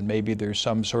forward, and maybe there's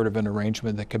some sort of an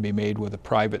arrangement that can be made with a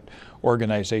private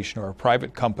organization or a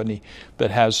private company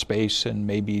that has space, and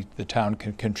maybe the town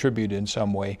can contribute in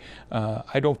some way.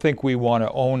 I don't think we want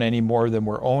to own any more than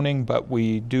we're owning, but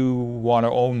we do want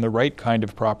to own the right kind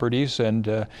of properties.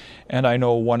 And I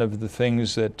know one of the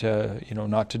things that,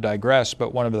 not to digress,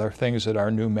 but one of the things that our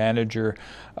new manager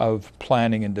of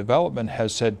planning and development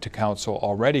has said to council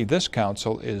already, this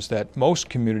council, is that most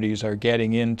communities are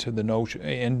getting into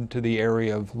the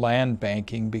area of land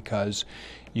banking because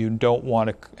you don't want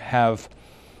to have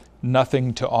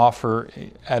nothing to offer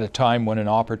at a time when an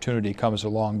opportunity comes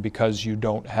along because you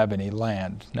don't have any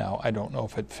land. Now, I don't know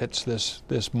if it fits this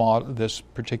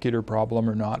particular problem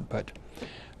or not, but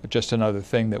just another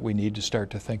thing that we need to start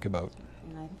to think about.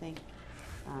 And I think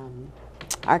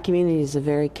our community is a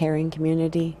very caring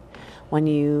community.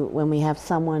 When we have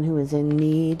someone who is in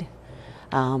need,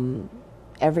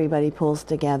 everybody pulls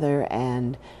together,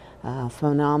 and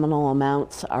phenomenal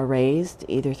amounts are raised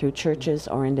either through churches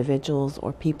or individuals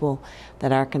or people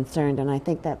that are concerned. And I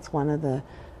think that's one of the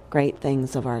great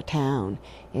things of our town,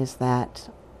 is that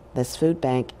this food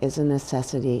bank is a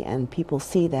necessity, and people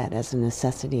see that as a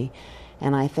necessity.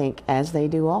 And I think, as they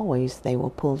do always, they will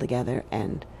pull together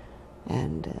and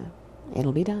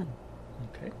it'll be done.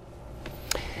 Okay.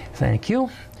 Thank you.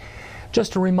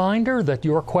 Just a reminder that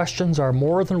your questions are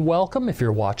more than welcome. If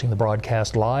you're watching the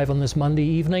broadcast live on this Monday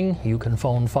evening, you can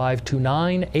phone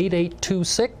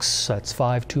 529-8826. That's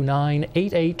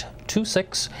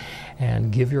 529-8826, and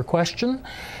give your question.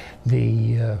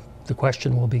 The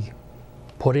question will be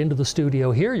put into the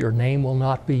studio here. Your name will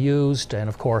not be used, and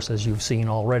of course, as you've seen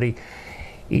already,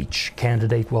 each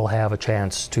candidate will have a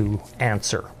chance to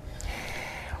answer.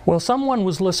 Well, someone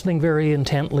was listening very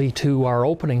intently to our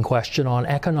opening question on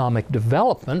economic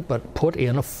development, but put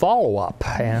in a follow-up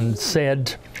and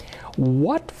said,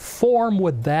 what form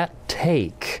would that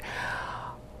take?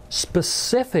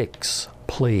 Specifics,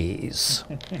 please.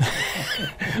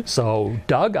 So,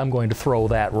 Doug, I'm going to throw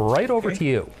that right over to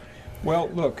you. Well,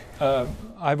 look,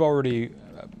 I've already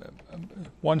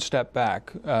one step back.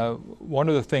 One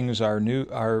of the things our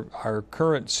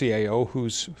current CAO,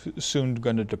 who's soon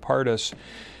going to depart us,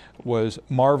 was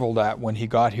marveled at when he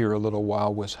got here a little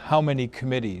while, was how many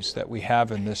committees that we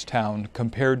have in this town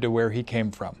compared to where he came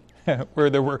from,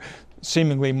 where there were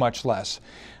seemingly much less.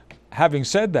 Having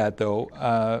said that,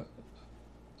 though,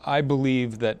 I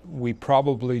believe that we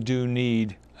probably do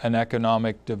need an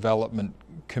economic development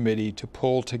committee to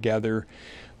pull together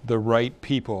the right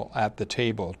people at the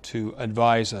table to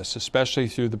advise us, especially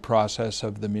through the process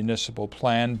of the municipal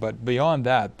plan. But beyond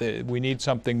that, we need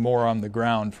something more on the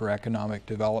ground for economic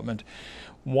development.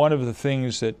 One of the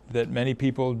things that many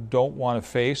people don't want to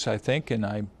face, I think, and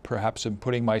I perhaps am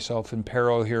putting myself in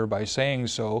peril here by saying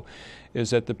so,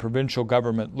 is that the provincial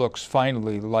government looks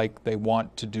finally like they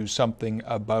want to do something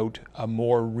about a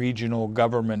more regional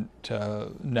government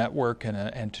network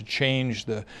and to change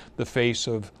the face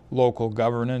of local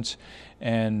governance.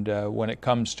 And when it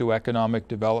comes to economic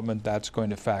development, that's going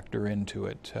to factor into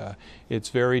it. It's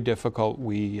very difficult.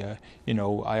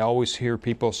 I always hear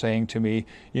people saying to me,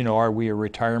 are we a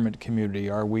retirement community?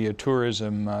 Are we a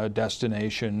tourism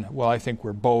destination? Well, I think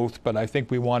we're both, but I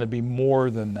think we want to be more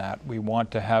than that. We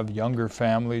want to have younger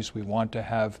families. We want to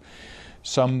have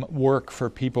some work for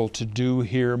people to do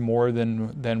here more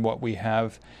than what we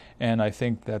have. And I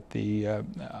think that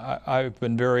I've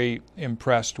been very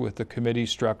impressed with the committee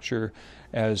structure.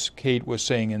 As Kate was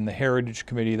saying, in the Heritage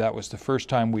Committee, that was the first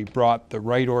time we brought the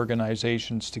right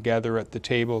organizations together at the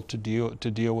table to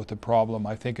deal with the problem.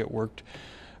 I think it worked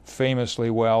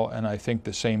famously well, and I think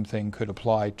the same thing could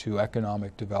apply to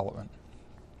economic development.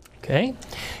 Okay.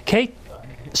 Kate,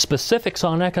 specifics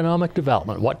on economic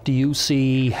development. What do you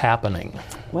see happening?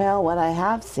 Well, what I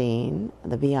have seen,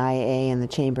 the BIA and the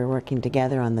Chamber working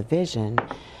together on the vision,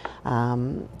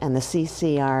 and the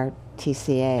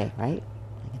CCRTCA, right?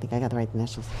 I think I got the right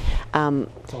initials.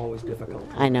 It's always difficult.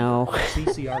 I know.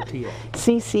 CCRTA.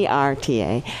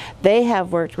 CCRTA. They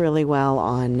have worked really well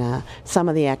on some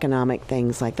of the economic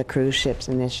things like the cruise ships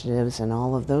initiatives and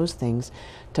all of those things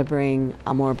to bring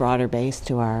a more broader base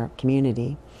to our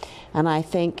community. And I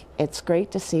think it's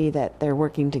great to see that they're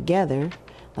working together,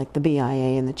 like the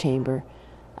BIA and the Chamber,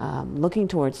 looking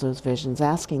towards those visions,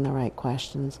 asking the right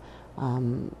questions,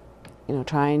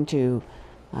 trying to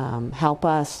help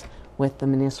us with the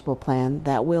municipal plan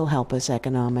that will help us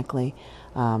economically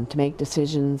to make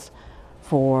decisions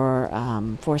for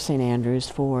St. Andrews,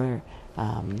 for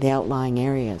the outlying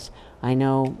areas. I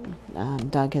know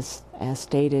Doug has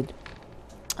stated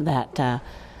that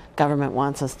government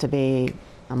wants us to be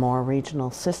a more regional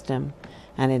system,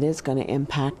 and it is going to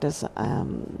impact us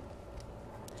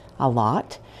a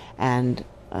lot, and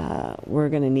we're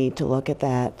going to need to look at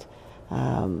that,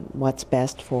 what's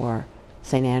best for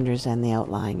St. Andrews and the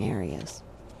outlying areas.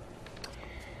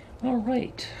 All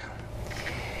right.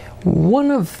 One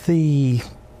of the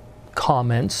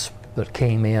comments that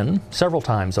came in several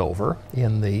times over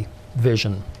in the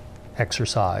vision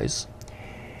exercise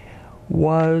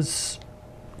was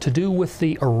to do with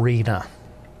the arena.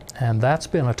 And that's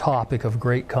been a topic of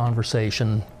great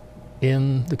conversation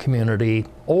in the community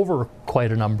over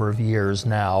quite a number of years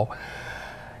now.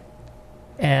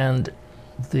 And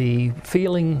the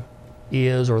feeling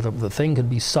is, or the thing could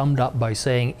be summed up by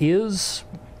saying, is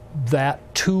that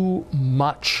too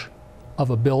much of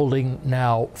a building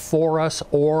now for us,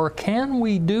 or can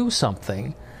we do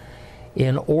something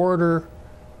in order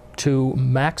to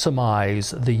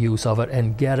maximize the use of it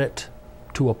and get it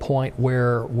to a point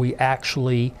where we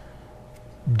actually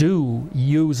do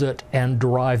use it and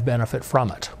derive benefit from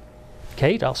it?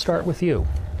 Kate, I'll start with you.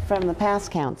 From the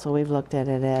past council, we've looked at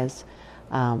it as,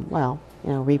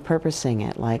 repurposing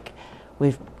it. Like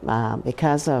we've,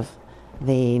 because of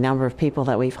the number of people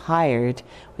that we've hired,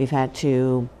 we've had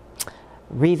to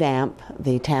revamp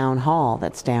the town hall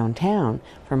that's downtown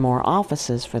for more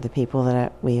offices for the people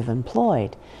that we have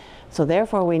employed. So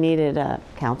therefore we needed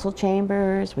council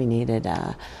chambers, we needed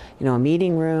a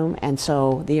meeting room, and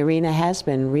so the arena has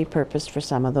been repurposed for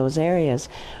some of those areas.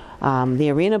 The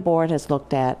arena board has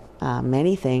looked at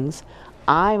many things.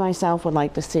 I myself would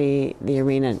like to see the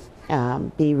arena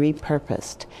be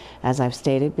repurposed. As I've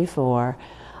stated before,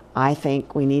 I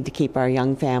think we need to keep our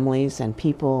young families and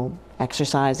people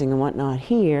exercising and whatnot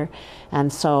here,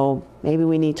 and so maybe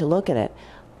we need to look at it.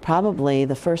 Probably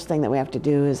the first thing that we have to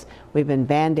do is, we've been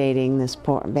band-aiding this,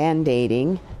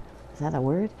 band-aiding, is that a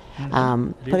word?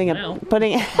 Putting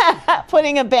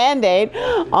a band-aid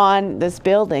on this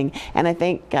building, and I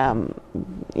think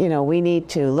we need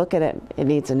to look at it. It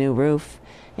needs a new roof.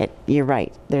 You're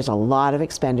right, there's a lot of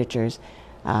expenditures.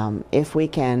 If we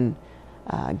can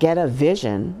get a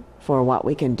vision for what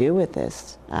we can do with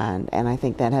this, and I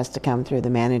think that has to come through the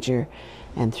manager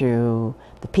and through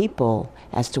the people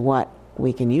as to what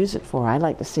we can use it for. I'd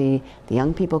like to see the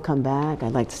young people come back.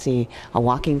 I'd like to see a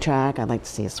walking track. I'd like to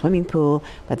see a swimming pool,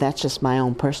 but that's just my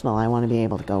own personal. I want to be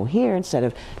able to go here instead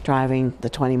of driving the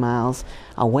 20 miles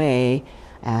away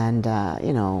and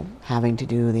having to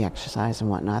do the exercise and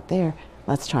whatnot there.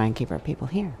 Let's try and keep our people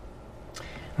here.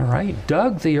 All right,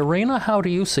 Doug, the arena, how do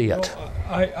you see it?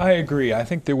 I agree. I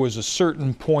think there was a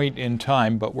certain point in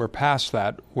time, but we're past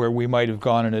that, where we might have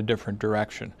gone in a different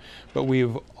direction. But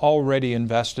we've already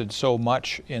invested so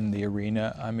much in the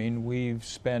arena. I mean, we've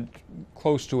spent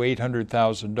close to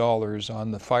 $800,000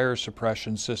 on the fire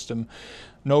suppression system,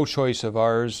 no choice of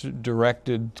ours,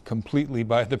 directed completely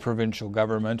by the provincial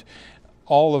government.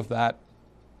 All of that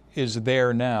is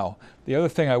there now. The other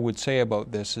thing I would say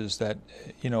about this is that,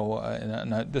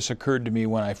 this occurred to me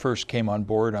when I first came on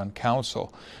board on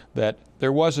council, that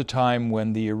there was a time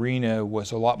when the arena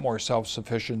was a lot more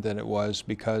self-sufficient than it was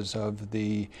because of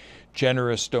the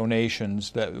generous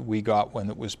donations that we got when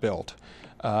it was built.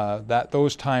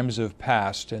 Those times have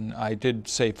passed, and I did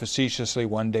say facetiously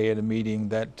one day at a meeting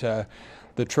that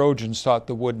the Trojans thought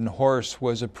the wooden horse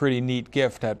was a pretty neat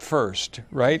gift at first,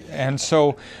 right? And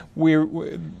so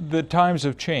the times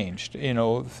have changed.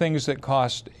 Things that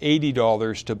cost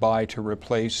 $80 to buy to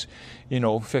replace,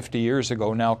 50 years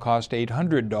ago now cost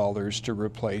 $800 to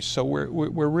replace. So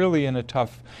we're really in a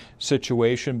tough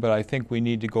situation, but I think we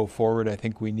need to go forward. I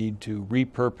think we need to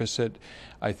repurpose it.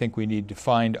 I think we need to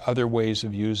find other ways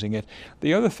of using it.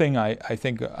 The other thing I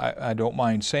think I don't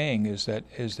mind saying is that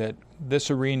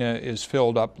this arena is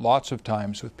filled up lots of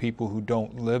times with people who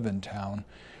don't live in town.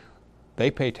 They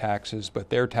pay taxes, but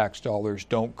their tax dollars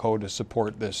don't go to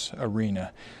support this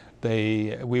arena.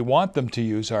 We want them to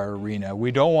use our arena.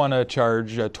 We don't want to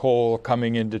charge a toll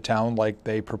coming into town like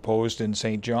they proposed in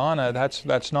St. John.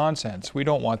 That's nonsense. We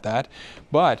don't want that.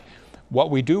 But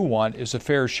what we do want is a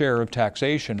fair share of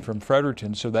taxation from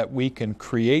Fredericton so that we can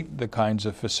create the kinds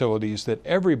of facilities that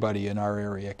everybody in our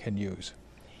area can use.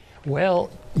 Well,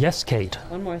 yes, Kate.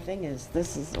 One more thing is,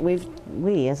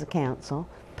 we as a council,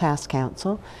 past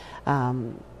council,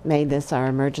 made this our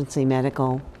emergency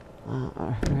medical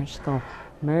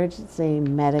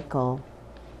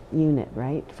unit,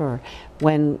 right? For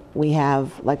when we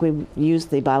have, like we use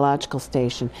the biological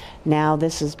station, now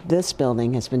this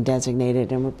building has been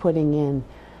designated and we're putting in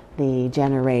the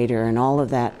generator and all of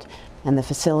that and the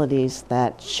facilities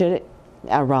that should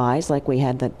arise, like we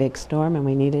had that big storm and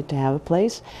we needed to have a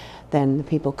place, then the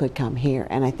people could come here.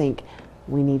 And I think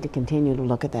we need to continue to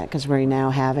look at that because we're now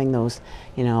having those,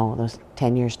 you know, those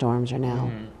 10-year storms are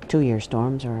now 2-year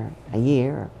storms or a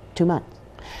year or 2 months.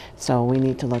 So we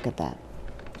need to look at that.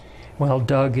 Well,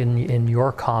 Doug, in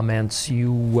your comments,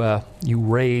 you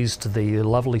raised the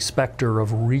lovely specter of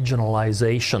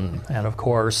regionalization. And of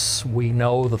course, we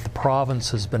know that the province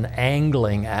has been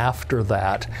angling after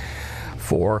that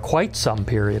for quite some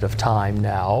period of time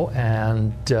now,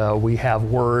 and we have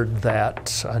word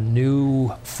that a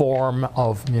new form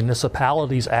of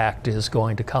Municipalities Act is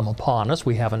going to come upon us.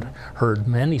 We haven't heard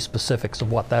many specifics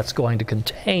of what that's going to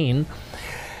contain,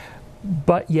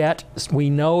 but yet we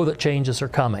know that changes are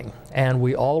coming, and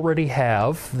we already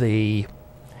have the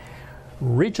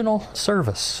Regional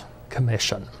Service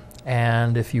Commission.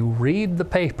 And if you read the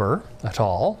paper at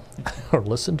all, or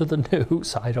listen to the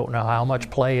news, I don't know how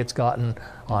much play it's gotten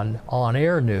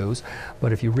on-air news,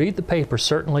 but if you read the paper,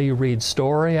 certainly you read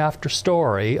story after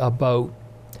story about,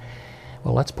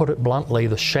 well, let's put it bluntly,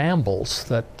 the shambles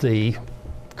that the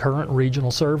current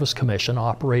Regional Service Commission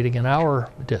operating in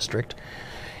our district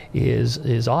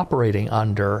is operating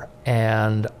under.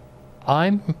 And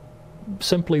I'm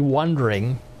simply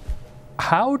wondering,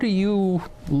 how do you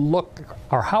look,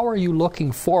 or how are you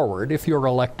looking forward, if you're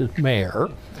elected mayor,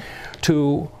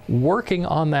 to working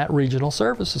on that Regional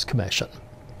Services Commission?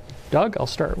 Doug, I'll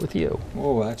start with you.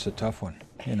 Oh, that's a tough one,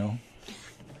 you know.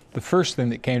 The first thing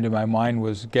that came to my mind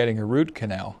was getting a root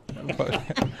canal.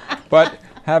 But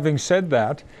having said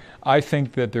that, I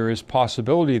think that there is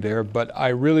possibility there, but I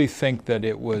really think that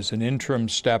it was an interim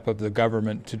step of the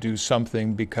government to do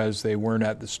something because they weren't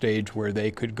at the stage where they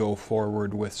could go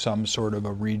forward with some sort of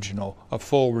a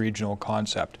full regional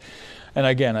concept. And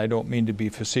again, I don't mean to be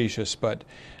facetious, but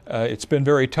it's been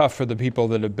very tough for the people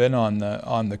that have been on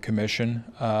the commission.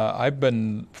 I've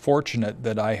been fortunate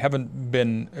that I haven't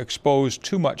been exposed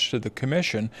too much to the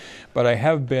commission, but I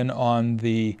have been on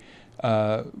the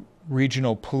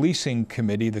Regional Policing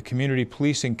Committee, the Community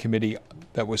Policing Committee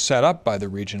that was set up by the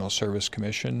Regional Service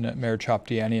Commission. Mayor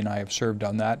Choptiani and I have served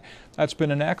on that. That's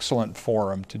been an excellent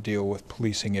forum to deal with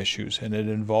policing issues, and it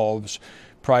involves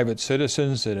private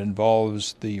citizens, it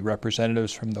involves the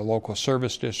representatives from the local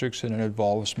service districts, and it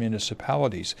involves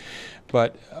municipalities.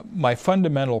 But my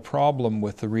fundamental problem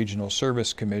with the Regional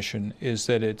Service Commission is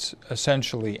that it's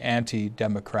essentially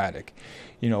anti-democratic.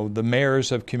 You know, the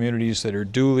mayors of communities that are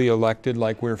duly elected,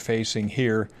 like we're facing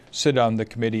here, sit on the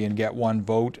committee and get one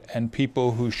vote, and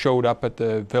people who showed up at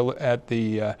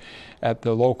the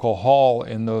local hall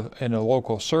in a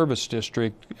local service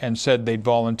district and said they'd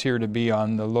volunteer to be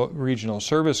on the Regional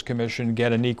Service Commission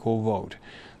get an equal vote.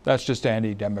 That's just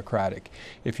anti-democratic.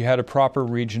 If you had a proper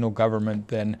regional government,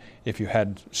 then if you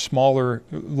had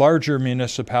larger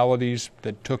municipalities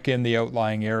that took in the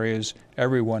outlying areas,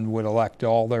 everyone would elect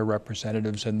all their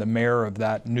representatives, and the mayor of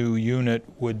that new unit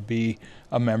would be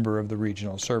a member of the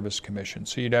Regional Service Commission.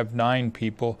 So you'd have 9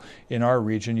 people in our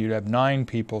region, you'd have 9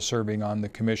 people serving on the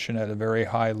commission at a very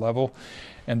high level,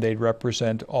 and they'd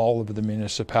represent all of the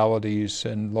municipalities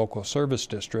and local service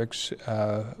districts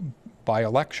by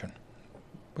election,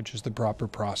 which is the proper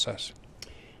process.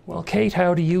 Well, Kate,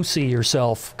 how do you see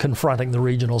yourself confronting the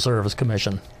Regional Service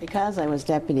Commission? Because I was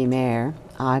deputy mayor,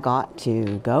 I got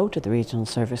to go to the Regional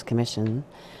Service Commission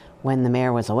when the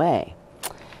mayor was away.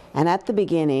 And at the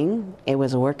beginning, it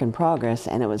was a work in progress,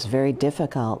 and it was very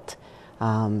difficult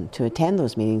to attend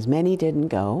those meetings. Many didn't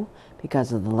go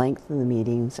because of the length of the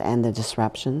meetings and the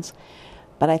disruptions.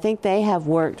 But I think they have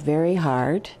worked very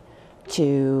hard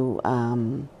to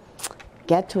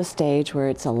get to a stage where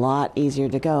it's a lot easier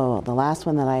to go. The last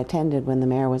one that I attended when the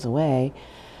mayor was away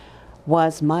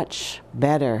was much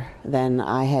better than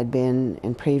I had been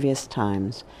in previous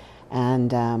times.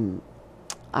 And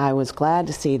I was glad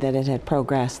to see that it had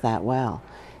progressed that well.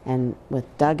 And with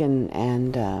Doug and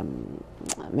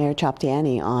Mayor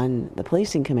Choptiani on the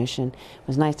Policing Commission, it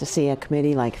was nice to see a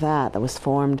committee like that was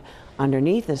formed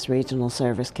underneath this Regional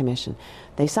Service Commission.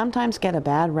 They sometimes get a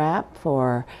bad rap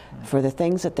for the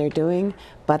things that they're doing,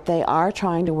 but they are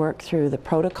trying to work through the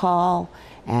protocol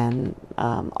and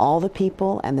all the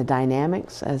people and the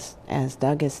dynamics, as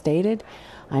Doug has stated.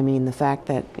 I mean, the fact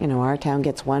that, you know, our town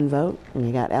gets 1 vote and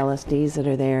you got LSDs that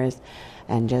are there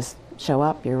and just show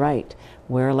up, you're right.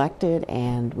 We're elected,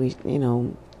 and we, you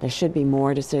know, there should be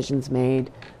more decisions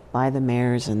made by the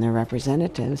mayors and their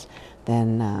representatives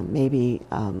than maybe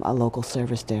a local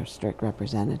service district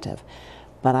representative.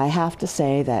 But I have to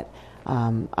say that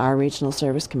our Regional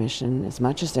Service Commission, as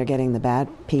much as they're getting the bad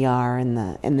PR in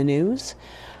the news,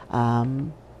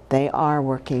 they are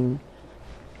working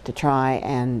to try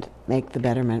and make the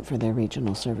betterment for their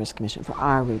Regional Service Commission, for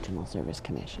our Regional Service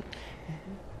Commission.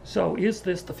 So is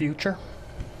this the future?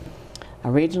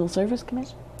 A Regional Service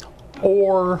Commission?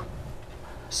 Or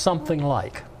something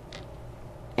like?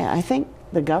 I think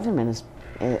the government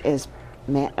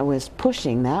was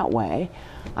pushing that way.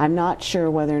 I'm not sure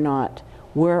whether or not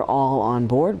we're all on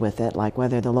board with it, like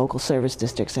whether the local service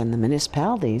districts and the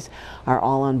municipalities are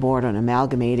all on board on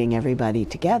amalgamating everybody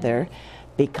together,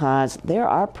 because there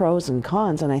are pros and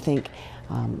cons, and I think,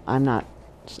 I'm not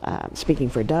speaking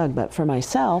for Doug, but for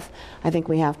myself, I think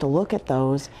we have to look at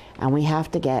those, and we have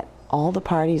to get all the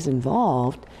parties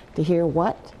involved to hear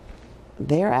what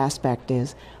their aspect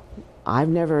is. I've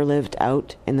never lived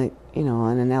out in the, in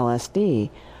an LSD,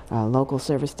 local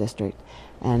service district,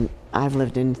 and I've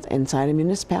lived inside a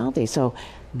municipality. So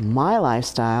my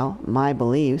lifestyle, my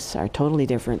beliefs are totally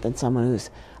different than someone who's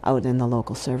out in the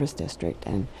local service district.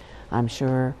 And I'm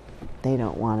sure they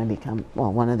don't want to become,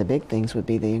 well, one of the big things would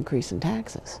be the increase in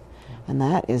taxes. And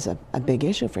that is a big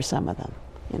issue for some of them,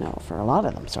 for a lot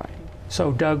of them, sorry.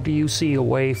 So Doug, do you see a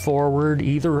way forward,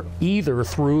 either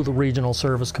through the Regional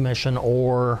Service Commission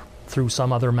or through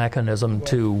some other mechanism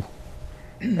to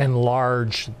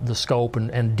enlarge the scope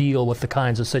and deal with the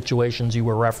kinds of situations you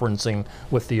were referencing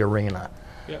with the arena?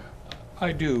 Yeah,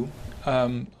 I do.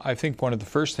 I think one of the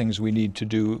first things we need to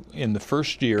do in the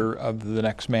first year of the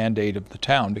next mandate of the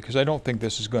town, because I don't think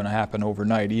this is going to happen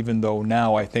overnight, even though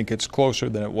now I think it's closer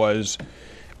than it was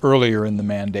earlier in the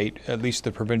mandate. At least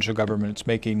the provincial government's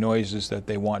making noises that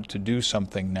they want to do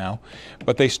something now,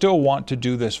 but they still want to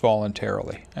do this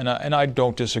voluntarily, and I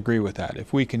don't disagree with that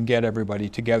if we can get everybody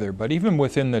together. But even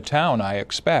within the town, I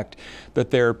expect that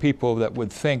there are people that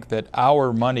would think that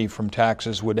our money from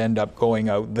taxes would end up going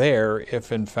out there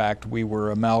if in fact we were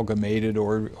amalgamated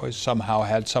or somehow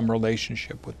had some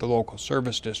relationship with the local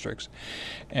service districts.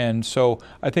 And so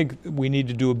I think we need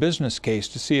to do a business case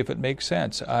to see if it makes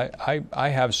sense. I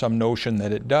have some notion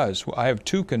that it does. I have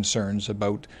two concerns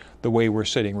about the way we're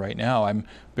sitting right now. I'm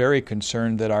very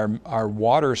concerned that our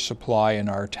water supply in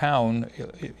our town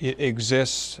it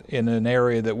exists in an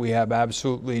area that we have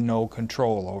absolutely no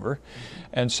control over.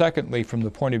 And secondly, from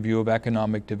the point of view of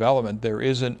economic development, there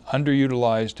is an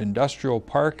underutilized industrial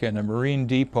park and a marine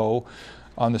depot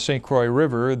on the St. Croix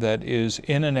River that is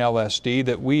in an LSD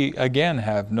that we again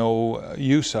have no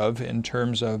use of in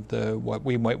terms of what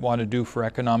we might want to do for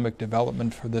economic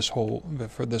development for this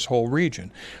whole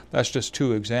region. That's just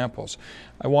two examples.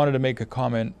 I wanted to make a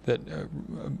comment that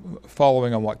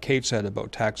following on what Kate said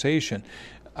about taxation,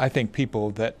 I think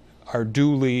people that are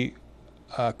duly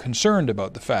concerned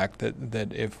about the fact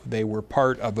that if they were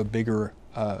part of a bigger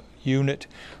unit,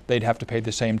 they'd have to pay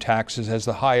the same taxes as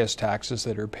the highest taxes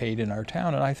that are paid in our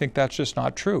town, and I think that's just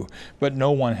not true. But no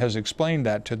one has explained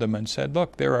that to them and said,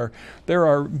 look, there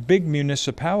are big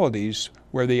municipalities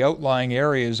where the outlying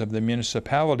areas of the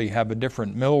municipality have a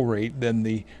different mill rate than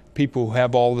the people who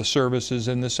have all the services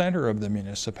in the center of the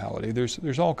municipality.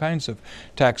 There's all kinds of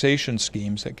taxation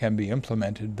schemes that can be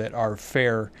implemented that are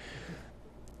fair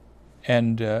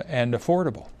and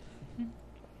affordable.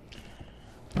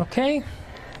 Okay.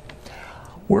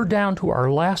 We're down to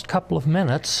our last couple of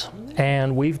minutes,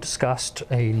 and we've discussed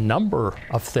a number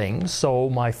of things. So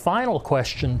my final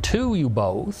question to you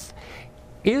both,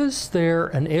 is there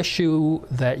an issue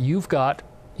that you've got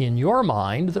in your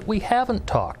mind that we haven't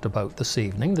talked about this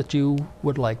evening that you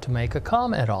would like to make a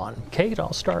comment on? Kate,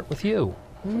 I'll start with you.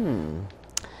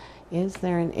 Is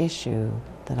there an issue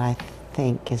that I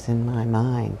think is in my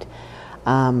mind?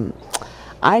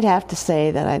 I'd have to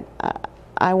say that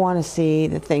I want to see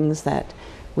the things that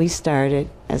we started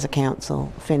as a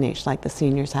council finish, like the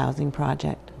seniors housing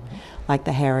project, like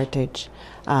the heritage.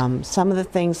 Some of the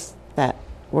things that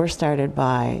were started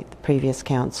by the previous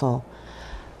council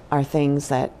are things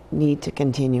that need to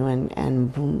continue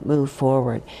and move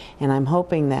forward. And I'm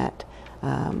hoping that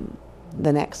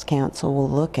the next council will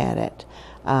look at it.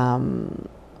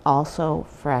 Also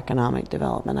for economic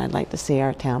development, I'd like to see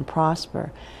our town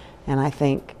prosper. And I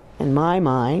think, in my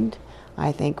mind,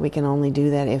 I think we can only do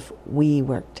that if we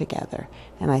work together.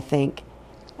 And I think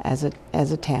as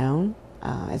a town,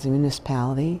 as a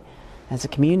municipality, as a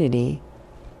community,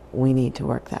 we need to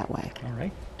work that way. All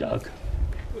right. Doug.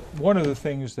 One of the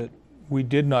things that we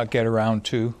did not get around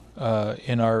to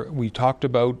we talked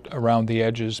about around the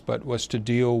edges, but was to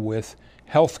deal with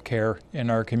health care in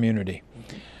our community.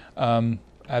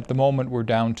 At the moment, we're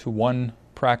down to one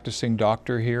practicing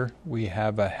doctor here. We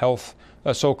have a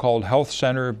so-called health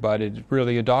center, but it's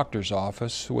really a doctor's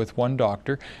office with one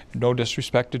doctor. No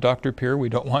disrespect to Dr. Peer. We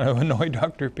don't want to annoy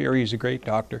Dr. Peer. He's a great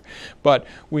doctor. But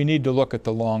we need to look at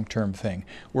the long-term thing.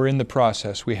 We're in the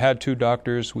process. We had 2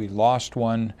 doctors. We lost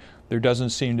one. There doesn't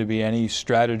seem to be any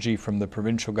strategy from the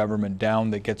provincial government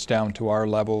down that gets down to our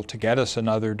level to get us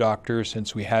another doctor,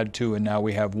 since we had 2 and now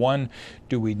we have 1.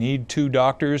 Do we need 2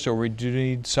 doctors, or do we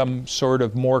need some sort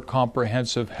of more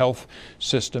comprehensive health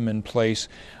system in place?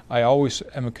 I always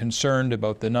am concerned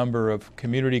about the number of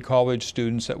community college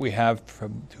students that we have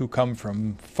who come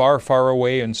from far, far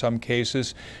away in some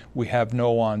cases. We have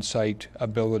no on-site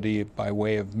ability by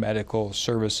way of medical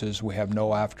services. We have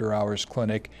no after-hours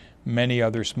clinic. Many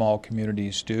other small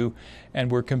communities do. And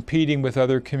we're competing with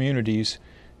other communities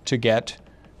to get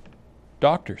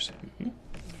doctors.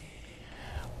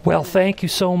 Well, thank you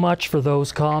so much for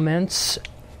those comments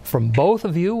from both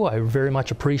of you. I very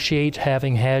much appreciate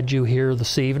having had you here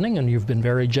this evening, and you've been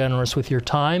very generous with your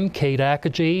time. Kate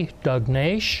Akagi, Doug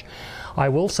Nash. I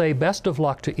will say best of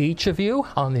luck to each of you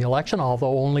on the election,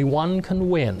 although only one can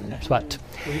win. But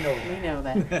we know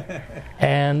that.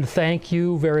 And thank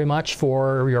you very much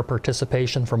for your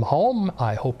participation from home.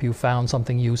 I hope you found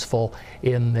something useful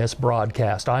in this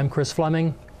broadcast. I'm Chris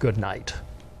Fleming. Good night.